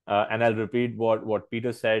 And I'll repeat what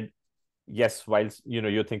Peter said. Yes, whilst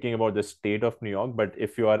you're thinking about the state of New York, but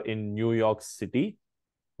if you are in New York City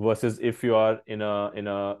versus if you are in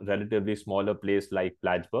a relatively smaller place like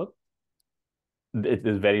Plattsburgh, it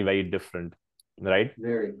is very, very different, right?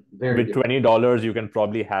 Very, very with $20 you can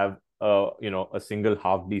probably have a single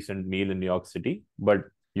half decent meal in New York City, but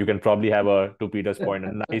you can probably have to Peter's point,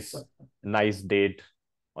 a nice date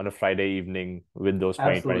on a Friday evening with those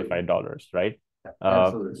 $25, right?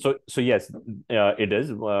 Absolutely. So yes, it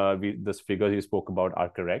is. This figures you spoke about are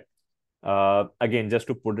correct. Again, just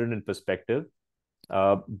to put it in perspective,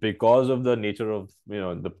 because of the nature of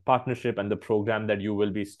the partnership and the program that you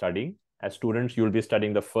will be studying as students, you will be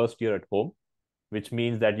studying the first year at home, which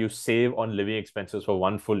means that you save on living expenses for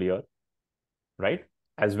 1 full year, right?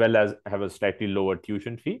 As well as have a slightly lower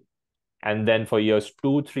tuition fee. And then for years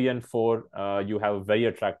 2, 3, and 4, you have a very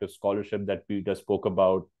attractive scholarship that Peter spoke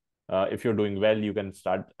about. If you're doing well, you can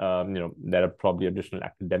start, there are probably additional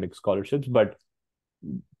academic scholarships, but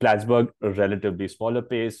Plattsburgh, a relatively smaller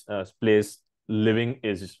place, living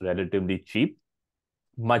is relatively cheap,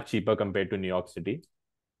 much cheaper compared to New York City.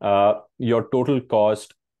 Your total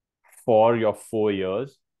cost for your 4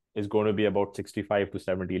 years is going to be about 65 to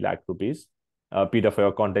 70 lakh rupees. Peter, for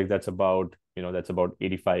your context, that's about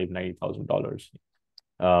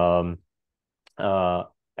 $85,000-$90,000.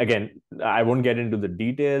 Again, I won't get into the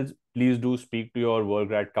details. Please do speak to your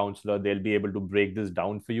WorldGrad counselor. They'll be able to break this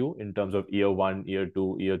down for you in terms of year 1, year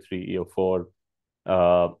 2, year 3, year 4.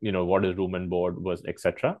 What is room and board was,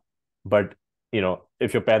 etc. But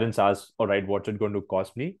if your parents ask, all right, what's it going to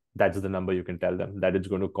cost me? That's the number you can tell them, that it's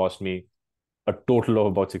going to cost me a total of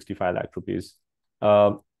about 65 lakh rupees.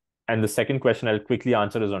 And the second question I'll quickly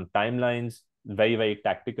answer is on timelines, very, very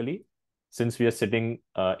tactically. Since we are sitting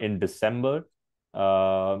in December,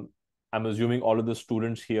 I'm assuming all of the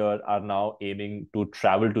students here are now aiming to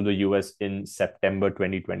travel to the US in September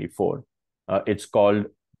 2024.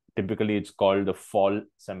 Typically, it's called the fall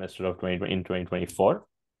semester of 2024.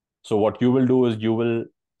 So what you will do is you will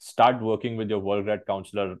start working with your WorldGrad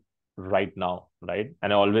counselor right now, right?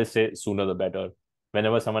 And I always say sooner the better.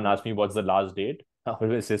 Whenever someone asks me what's the last date, I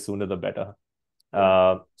always say sooner the better.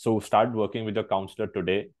 So start working with your counselor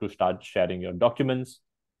today to start sharing your documents.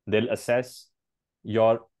 They'll assess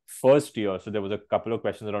your first year. So there was a couple of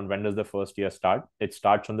questions around when does the first year start? It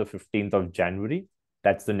starts on the 15th of January.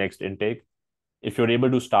 That's the next intake. If you're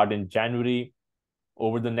able to start in January,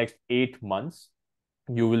 over the next 8 months,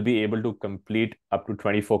 you will be able to complete up to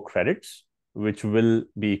 24 credits, which will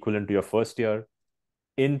be equivalent to your first year.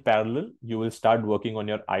 In parallel, you will start working on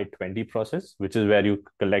your I-20 process, which is where you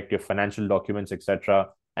collect your financial documents, etc.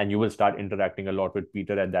 And you will start interacting a lot with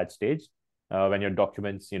Peter at that stage. When your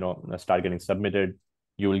documents, start getting submitted,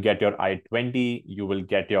 you will get your I-20, you will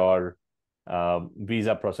get your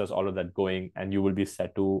visa process, all of that going, and you will be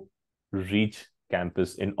set to reach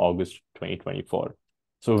campus in August 2024.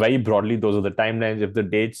 So very broadly, those are the timelines. If there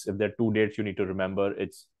are 2 dates you need to remember,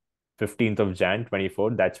 it's 15th of Jan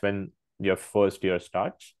 24. That's when your first year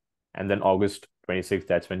starts. And then August 26th,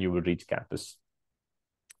 that's when you will reach campus.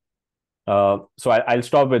 So I'll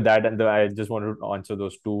stop with that. And I just want to answer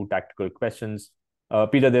those 2 tactical questions.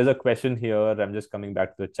 Peter, there's a question here. I'm just coming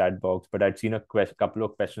back to the chat box, but I'd seen a couple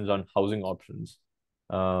of questions on housing options.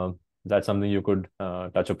 That's something you could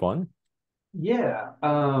touch upon. Yeah.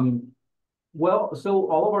 Well,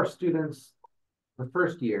 so all of our students, the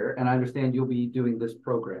first year, and I understand you'll be doing this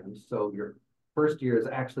program, so your first year is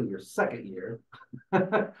actually your second year.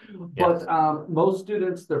 But yes. Most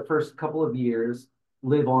students, their first couple of years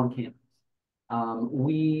live on campus.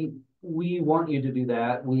 We want you to do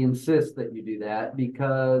that. We insist that you do that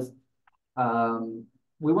because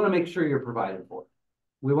we want to make sure you're provided for.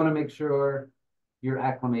 We want to make sure you're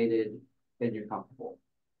acclimated and you're comfortable.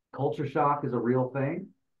 Culture shock is a real thing.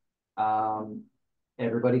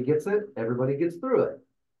 Everybody gets it. Everybody gets through it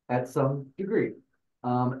at some degree.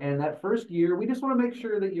 And that first year, we just want to make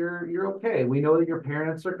sure that you're okay. We know that your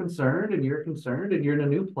parents are concerned and you're concerned and you're in a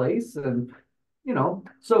new place. And,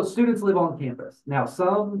 so students live on campus. Now,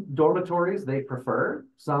 some dormitories they prefer,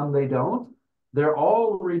 some they don't. They're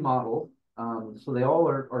all remodeled. So they all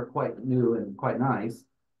are quite new and quite nice.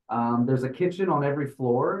 There's a kitchen on every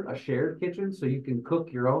floor, a shared kitchen, so you can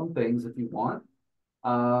cook your own things if you want.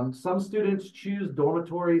 Some students choose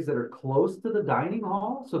dormitories that are close to the dining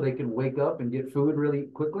hall so they can wake up and get food really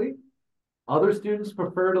quickly. Other students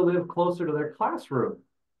prefer to live closer to their classroom.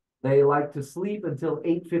 They like to sleep until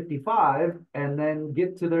 8:55 and then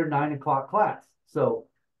get to their 9 o'clock class. So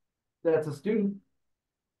that's a student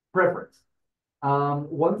preference.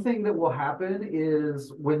 One thing that will happen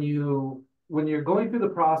is when you're going through the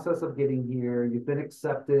process of getting here, you've been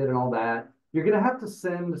accepted and all that, you're going to have to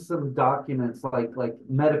send some documents like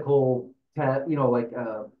medical,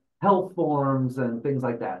 health forms and things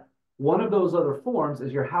like that. One of those other forms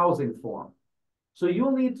is your housing form. So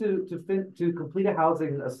you'll need to complete a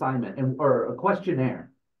housing assignment or a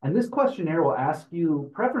questionnaire. And this questionnaire will ask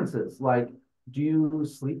you preferences like, do you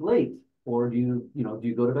sleep late? Or do do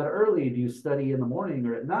you go to bed early? Do you study in the morning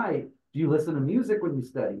or at night? Do you listen to music when you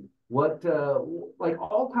study? What, like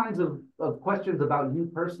all kinds of questions about you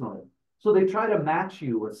personally. So they try to match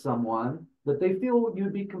you with someone that they feel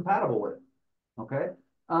you'd be compatible with. Okay.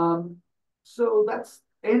 So that's,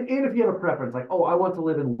 and if you have a preference, like, oh, I want to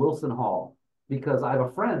live in Wilson Hall because I have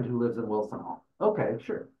a friend who lives in Wilson Hall. Okay,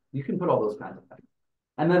 sure. You can put all those kinds of things.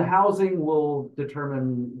 And then housing will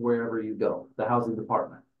determine wherever you go, the housing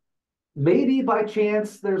department. Maybe by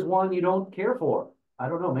chance there's one you don't care for. I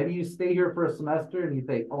don't know. Maybe you stay here for a semester and you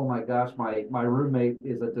think, oh my gosh, my roommate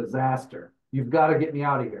is a disaster. You've got to get me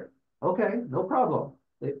out of here. Okay, no problem.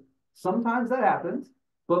 Sometimes that happens,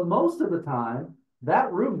 but most of the time,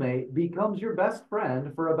 that roommate becomes your best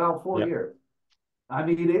friend for about 4 years. I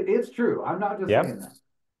mean, it's true. I'm not just saying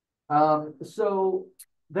that. So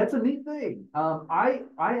that's a neat thing. I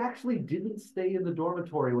actually didn't stay in the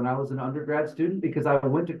dormitory when I was an undergrad student because I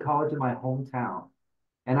went to college in my hometown.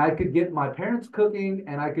 And I could get my parents cooking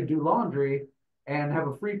and I could do laundry and have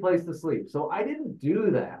a free place to sleep. So I didn't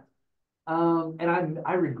do that. And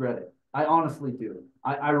I regret it. I honestly do.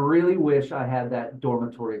 I really wish I had that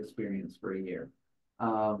dormitory experience for a year.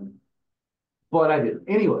 But I didn't.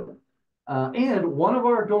 Anyway, and one of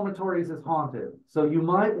our dormitories is haunted. So you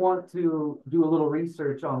might want to do a little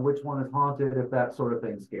research on which one is haunted if that sort of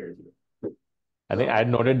thing scares you. I think I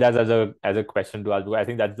noted that as a question to ask. I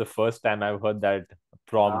think that's the first time I've heard that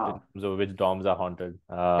prompt in terms of which dorms are haunted.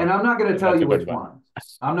 And I'm not going to tell you which one.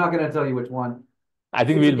 I'm not going to tell you which one. I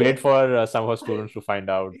think we'll wait for some of our students to find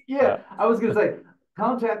out. Yeah, I was going to say,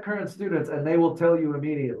 contact current students and they will tell you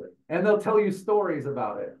immediately. And they'll tell you stories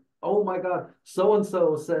about it. Oh my God,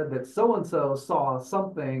 so-and-so said that so-and-so saw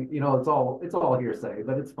something. It's all hearsay,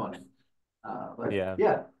 but it's funny. But yeah.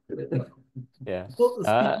 Yeah. So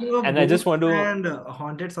speaking of and I just want to and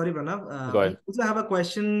haunted, sorry, Pranav. Go ahead. We also have a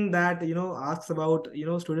question that asks about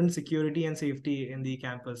student security and safety in the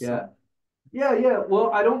campus. Yeah.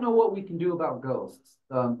 Well, I don't know what we can do about ghosts.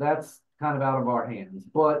 That's kind of out of our hands.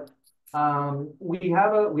 But we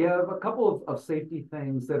have a couple of safety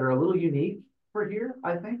things that are a little unique for here,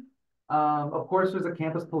 I think. Of course, there's a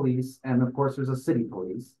campus police, and of course, there's a city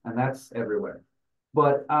police, and that's everywhere.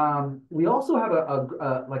 But we also have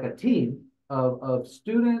a team of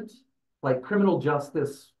students, like criminal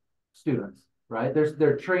justice students, right?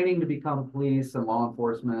 They're training to become police and law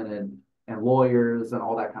enforcement and lawyers and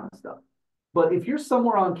all that kind of stuff. But if you're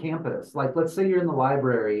somewhere on campus, like let's say you're in the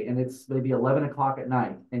library and it's maybe 11 o'clock at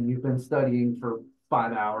night and you've been studying for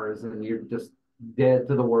 5 hours and you're just dead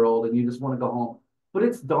to the world and you just want to go home, but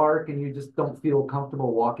it's dark and you just don't feel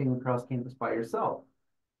comfortable walking across campus by yourself.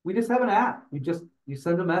 We just have an app. You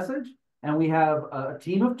send a message and we have a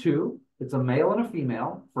team of 2. It's a male and a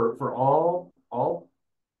female for all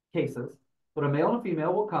cases, but a male and a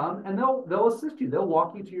female will come and they'll assist you. They'll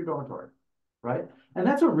walk you to your dormitory, right? And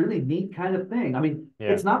that's a really neat kind of thing. I mean,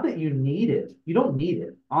 It's not that you need it. You don't need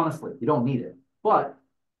it. Honestly, you don't need it. But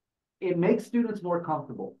it makes students more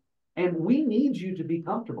comfortable. And we need you to be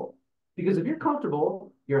comfortable. Because if you're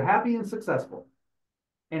comfortable, you're happy and successful.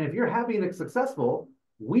 And if you're happy and successful,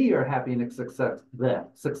 we are happy and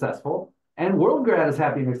successful. And WorldGrad is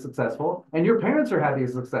happy and successful. And your parents are happy and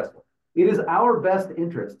successful. It is our best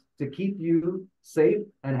interest to keep you safe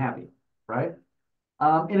and happy, right?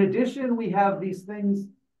 In addition, we have these things,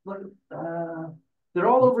 they're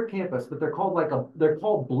all over campus, but they're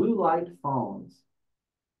called blue light phones.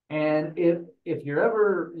 And if you're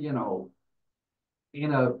ever,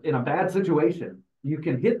 in a bad situation, you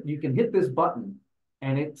can hit this button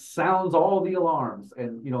and it sounds all the alarms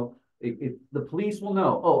and, the police will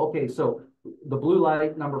know, oh, okay, so the blue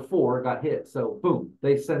light number 4 got hit. So boom,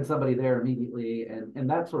 they send somebody there immediately and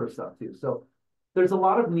that sort of stuff too. So there's a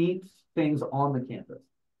lot of neat things on the campus.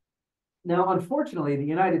 Now, unfortunately, the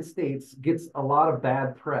United States gets a lot of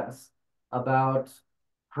bad press about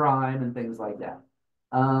crime and things like that.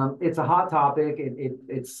 It's a hot topic.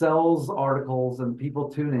 It sells articles and people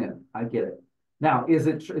tune in. I get it. Now, is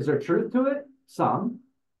there truth to it? Some.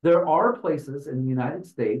 There are places in the United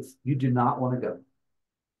States you do not want to go.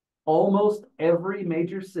 Almost every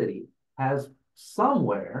major city has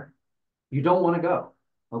somewhere you don't want to go,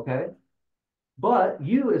 okay? But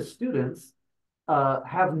you as students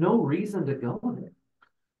have no reason to go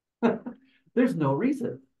there. There's no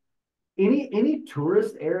reason. Any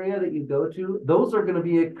tourist area that you go to, those are going to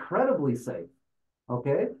be incredibly safe,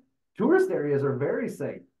 okay? Tourist areas are very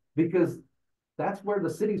safe because that's where the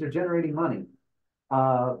cities are generating money.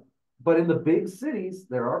 But in the big cities,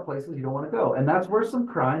 there are places you don't want to go. And that's where some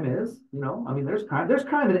crime is, I mean, there's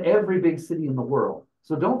crime in every big city in the world.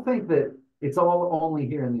 So don't think that it's all only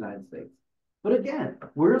here in the United States. But again,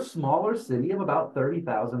 we're a smaller city of about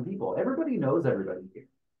 30,000 people. Everybody knows everybody here,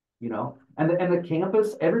 you know, and the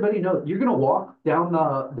campus, everybody knows. You're gonna walk down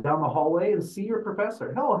the hallway and see your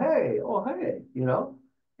professor. Oh hey, you know,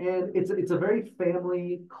 and it's a very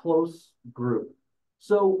family close group.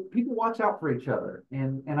 So people watch out for each other,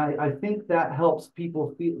 and I think that helps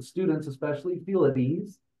people feel, students especially, feel at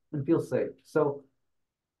ease and feel safe. So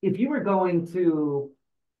if you were going to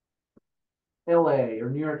LA or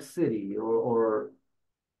New York City or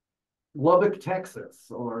Lubbock, Texas,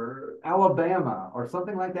 or Alabama, or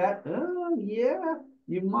something like that, yeah,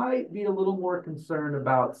 you might be a little more concerned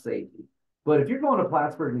about safety. But if you're going to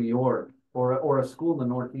Plattsburgh, New York, or a school in the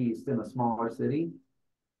Northeast in a smaller city,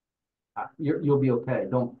 you'll be okay.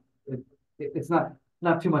 Don't it's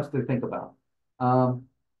not too much to think about. Um,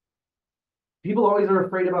 People always are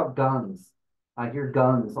afraid about guns. I hear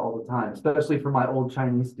guns all the time, especially from my old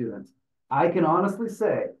Chinese students. I can honestly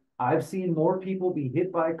say I've seen more people be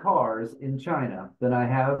hit by cars in China than I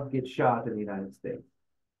have get shot in the United States.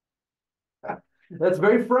 That's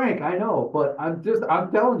very frank, I know, but I'm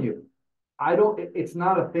telling you, it's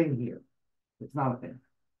not a thing here. It's not a thing.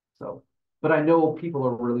 So, but I know people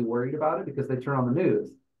are really worried about it because they turn on the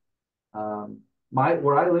news.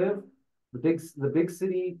 Where I live, the big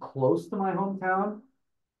city close to my hometown,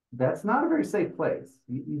 that's not a very safe place.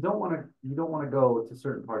 You don't want to go to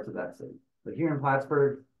certain parts of that city. But here in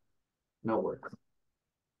Plattsburgh, no worries.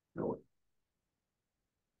 No worries.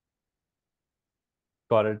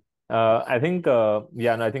 Got it. I think,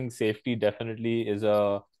 yeah, no, I think safety definitely is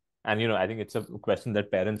and I think it's a question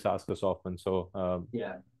that parents ask us often. So,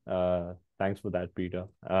 Yeah. Thanks for that, Peter.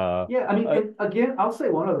 Yeah, I mean, again, I'll say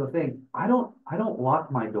one other thing. I don't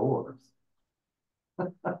lock my doors.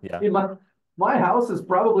 Yeah. In my house is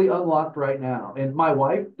probably unlocked right now, and my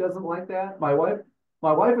wife doesn't like that. My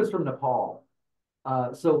wife is from Nepal.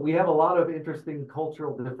 So we have a lot of interesting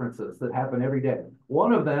cultural differences that happen every day.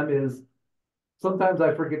 One of them is sometimes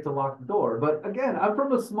I forget to lock the door. But again, I'm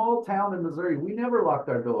from a small town in Missouri. We never locked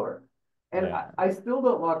our door. And Yeah. I still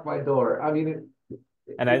don't lock my door. I mean,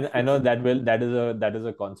 And I know that is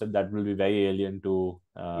a concept that will be very alien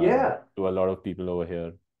yeah, to a lot of people over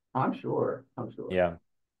here. I'm sure. I'm sure. Yeah.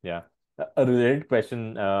 Yeah. A related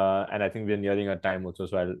question, and I think we're nearing our time also,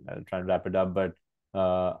 so I'll try and wrap it up. But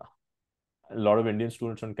a lot of Indian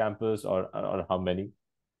students on campus, or how many?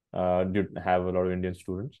 Do you have a lot of Indian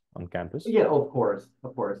students on campus? Yeah, of course,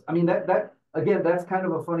 of course. I mean that again, that's kind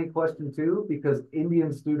of a funny question too, because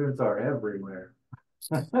Indian students are everywhere.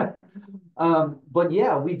 But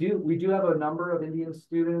yeah, we do have a number of Indian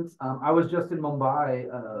students. I was just in Mumbai,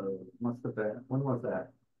 must have been, when was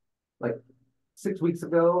that? Like 6 weeks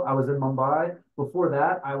ago, I was in Mumbai. Before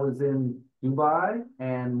that, I was in Dubai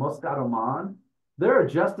and Muscat, Oman. There are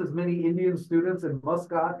just as many Indian students in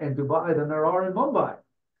Muscat and Dubai than there are in Mumbai.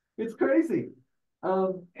 It's crazy.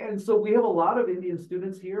 And so we have a lot of Indian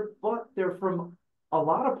students here, but they're from a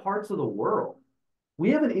lot of parts of the world. We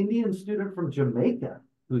have an Indian student from Jamaica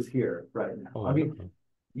who's here right now. Oh, I mean, wonderful.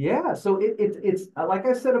 yeah, so it's like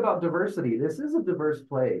I said about diversity, this is a diverse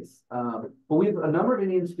place. But we have a number of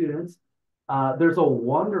Indian students. There's a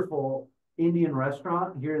wonderful Indian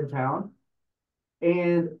restaurant here in town.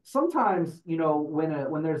 And sometimes,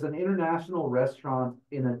 when there's an international restaurant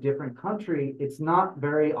in a different country, it's not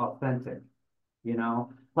very authentic, you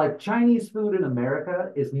know? Like Chinese food in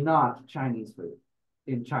America is not Chinese food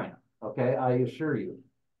in China, okay? I assure you.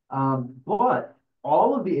 But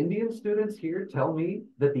all of the Indian students here tell me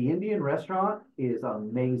that the Indian restaurant is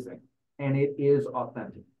amazing and it is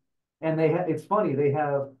authentic. And it's funny, they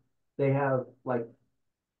have like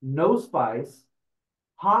no spice,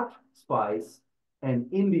 hot spice,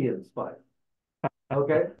 and Indian spice.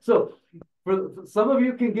 Okay, so for some of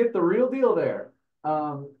you can get the real deal there,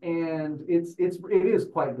 and it is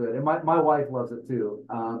quite good, and my wife loves it too.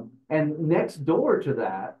 And next door to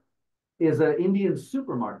that is an Indian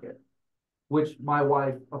supermarket, which my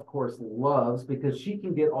wife, of course, loves because she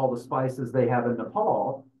can get all the spices they have in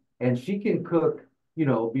Nepal, and she can cook,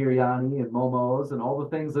 biryani and momos and all the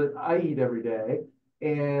things that I eat every day,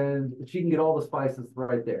 and she can get all the spices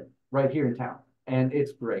right there, right here in town, and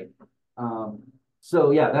it's great.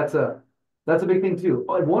 So yeah, that's a big thing too.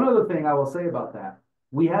 One other thing I will say about that,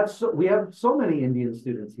 we have so many Indian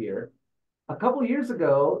students here. A couple years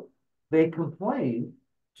ago, they complained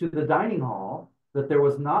to the dining hall that there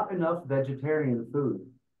was not enough vegetarian food,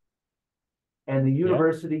 and the Yeah.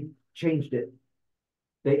 university changed it.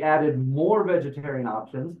 They added more vegetarian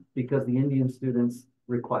options because the Indian students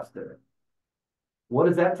requested it. What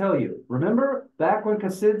does that tell you? Remember back when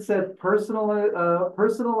Kassid said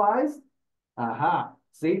personalized? Aha.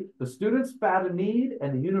 See, the students found a need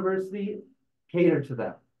and the university cater to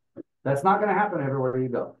them. That's not going to happen everywhere you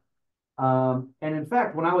go. And in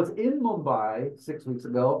fact, when I was in Mumbai 6 weeks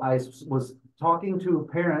ago, I was talking to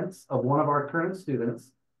parents of one of our current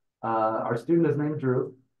students. Our student is named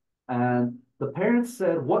Drew, and the parents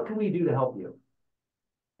said, "What can we do to help you?"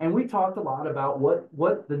 And we talked a lot about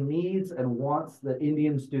what the needs and wants that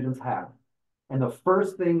Indian students have. And the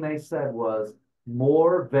first thing they said was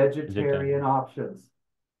more vegetarian options.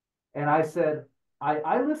 And I said,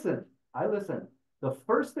 I listened. The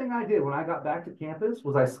first thing I did when I got back to campus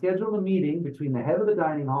was I scheduled a meeting between the head of the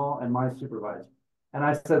dining hall and my supervisor. And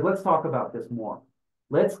I said, let's talk about this more.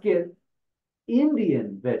 Let's get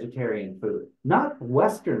Indian vegetarian food, not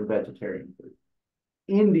Western vegetarian food.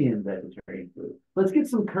 Indian vegetarian food. Let's get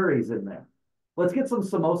some curries in there. Let's get some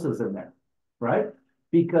samosas in there, right?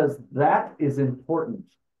 Because that is important,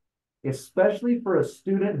 especially for a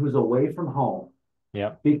student who's away from home.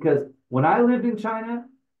 Yeah. Because when I lived in China,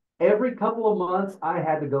 every couple of months I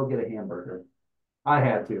had to go get a hamburger. I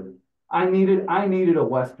had to. I needed a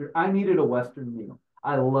Western meal.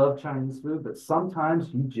 I love Chinese food, but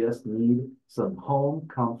sometimes you just need some home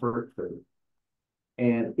comfort food.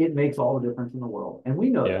 And it makes all the difference in the world. And we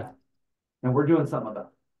know that. And we're doing something about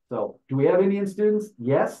it. So do we have Indian students?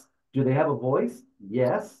 Yes. Do they have a voice?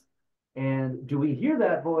 Yes. And do we hear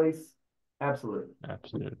that voice? Absolutely.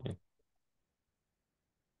 Absolutely.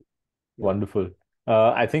 Wonderful.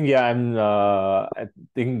 I think, I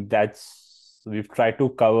think we've tried to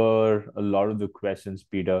cover a lot of the questions,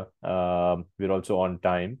 Peter. We're also on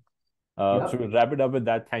time. So we'll wrap it up with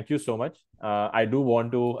that. Thank you so much. I do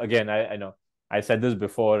want to, again, I know I said this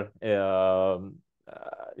before, this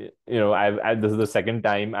is the second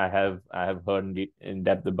time I have heard in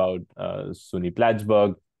depth about SUNY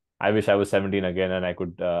Plattsburgh. I wish I was 17 again and I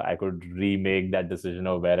could remake that decision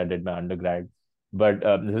of where I did my undergrad. But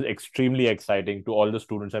this is extremely exciting to all the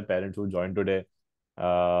students and parents who joined today.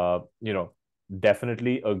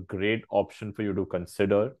 Definitely a great option for you to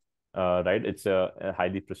consider. Right? It's a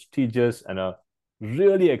highly prestigious and a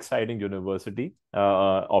really exciting university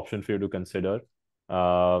option for you to consider.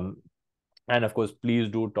 And of course, please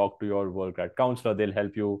do talk to your WorldGrad counselor. They'll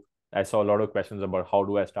help you. I saw a lot of questions about how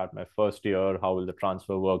do I start my first year, how will the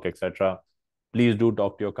transfer work, etc. Please do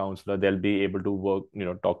talk to your counselor. They'll be able to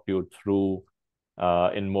talk to you through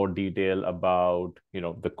in more detail about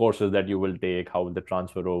the courses that you will take, how will the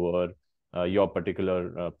transfer over, your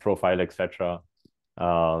particular profile, etc.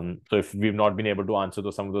 So if we've not been able to answer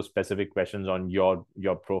some of those specific questions on your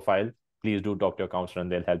profile, please do talk to your counselor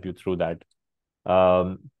and they'll help you through that.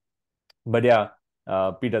 But yeah,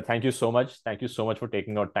 Peter, thank you so much. Thank you so much for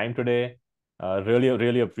taking our time today. Really,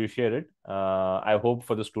 really appreciate it. I hope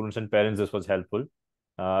for the students and parents this was helpful.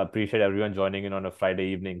 Appreciate everyone joining in on a Friday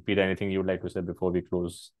evening. Peter, anything you would like to say before we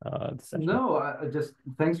close the session? No, just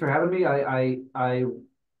thanks for having me.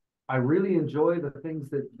 I really enjoy the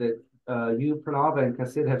things that you, Pranav, and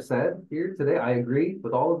Kasid have said here today. I agree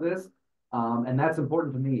with all of this. And that's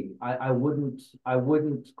important to me. I wouldn't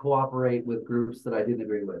cooperate with groups that I didn't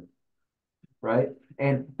agree with. Right.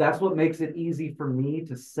 And that's what makes it easy for me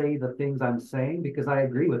to say the things I'm saying, because I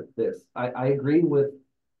agree with this. I agree with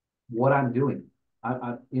what I'm doing.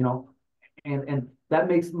 And that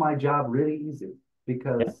makes my job really easy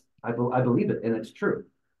because I believe it and it's true.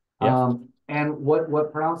 And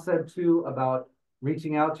what Pranav said too about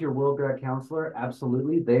reaching out to your WorldGrad counselor,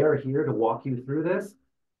 absolutely. They are here to walk you through this,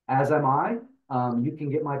 as am I. You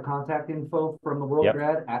can get my contact info from the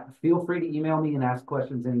WorldGrad. Feel free to email me and ask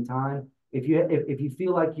questions anytime. If you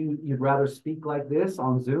feel like you'd rather speak like this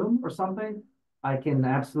on Zoom or something, I can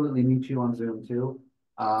absolutely meet you on Zoom too.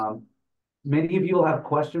 Many of you will have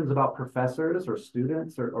questions about professors or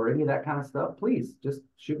students or any of that kind of stuff. Please just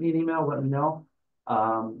shoot me an email, let me know.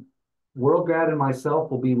 WorldGrad and myself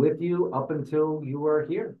will be with you up until you are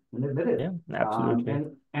here and admitted. Yeah, absolutely.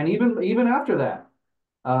 And even after that,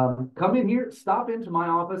 come in here, stop into my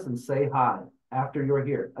office and say hi after you're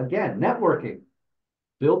here. Again, networking.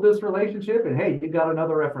 Build this relationship, and hey, you got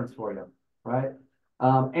another reference for you, right?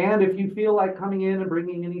 And if you feel like coming in and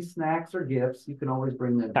bringing any snacks or gifts, you can always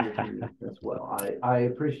bring them here to you as well. I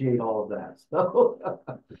appreciate all of that. So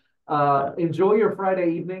enjoy your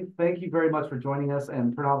Friday evening. Thank you very much for joining us.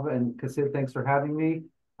 And Pranav and Kasid, thanks for having me.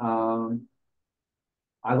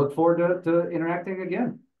 I look forward to interacting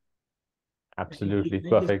again. Absolutely.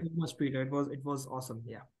 Thank Perfect. you so much, Peter. It was awesome.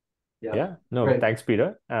 Yeah. Yeah. No, Great. Thanks,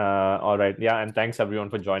 Peter. All right. Yeah. And thanks everyone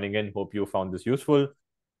for joining in. Hope you found this useful.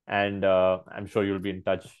 And I'm sure you'll be in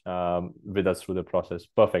touch with us through the process.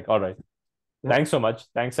 Perfect. All right. Yeah. Thanks so much.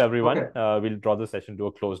 Thanks, everyone. Okay. We'll draw the session to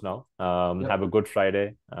a close now. Have a good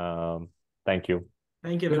Friday. Thank you.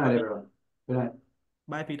 Thank you, Good night, everybody. everyone. Good night.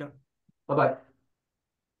 Bye, Peter. Bye. Bye-bye.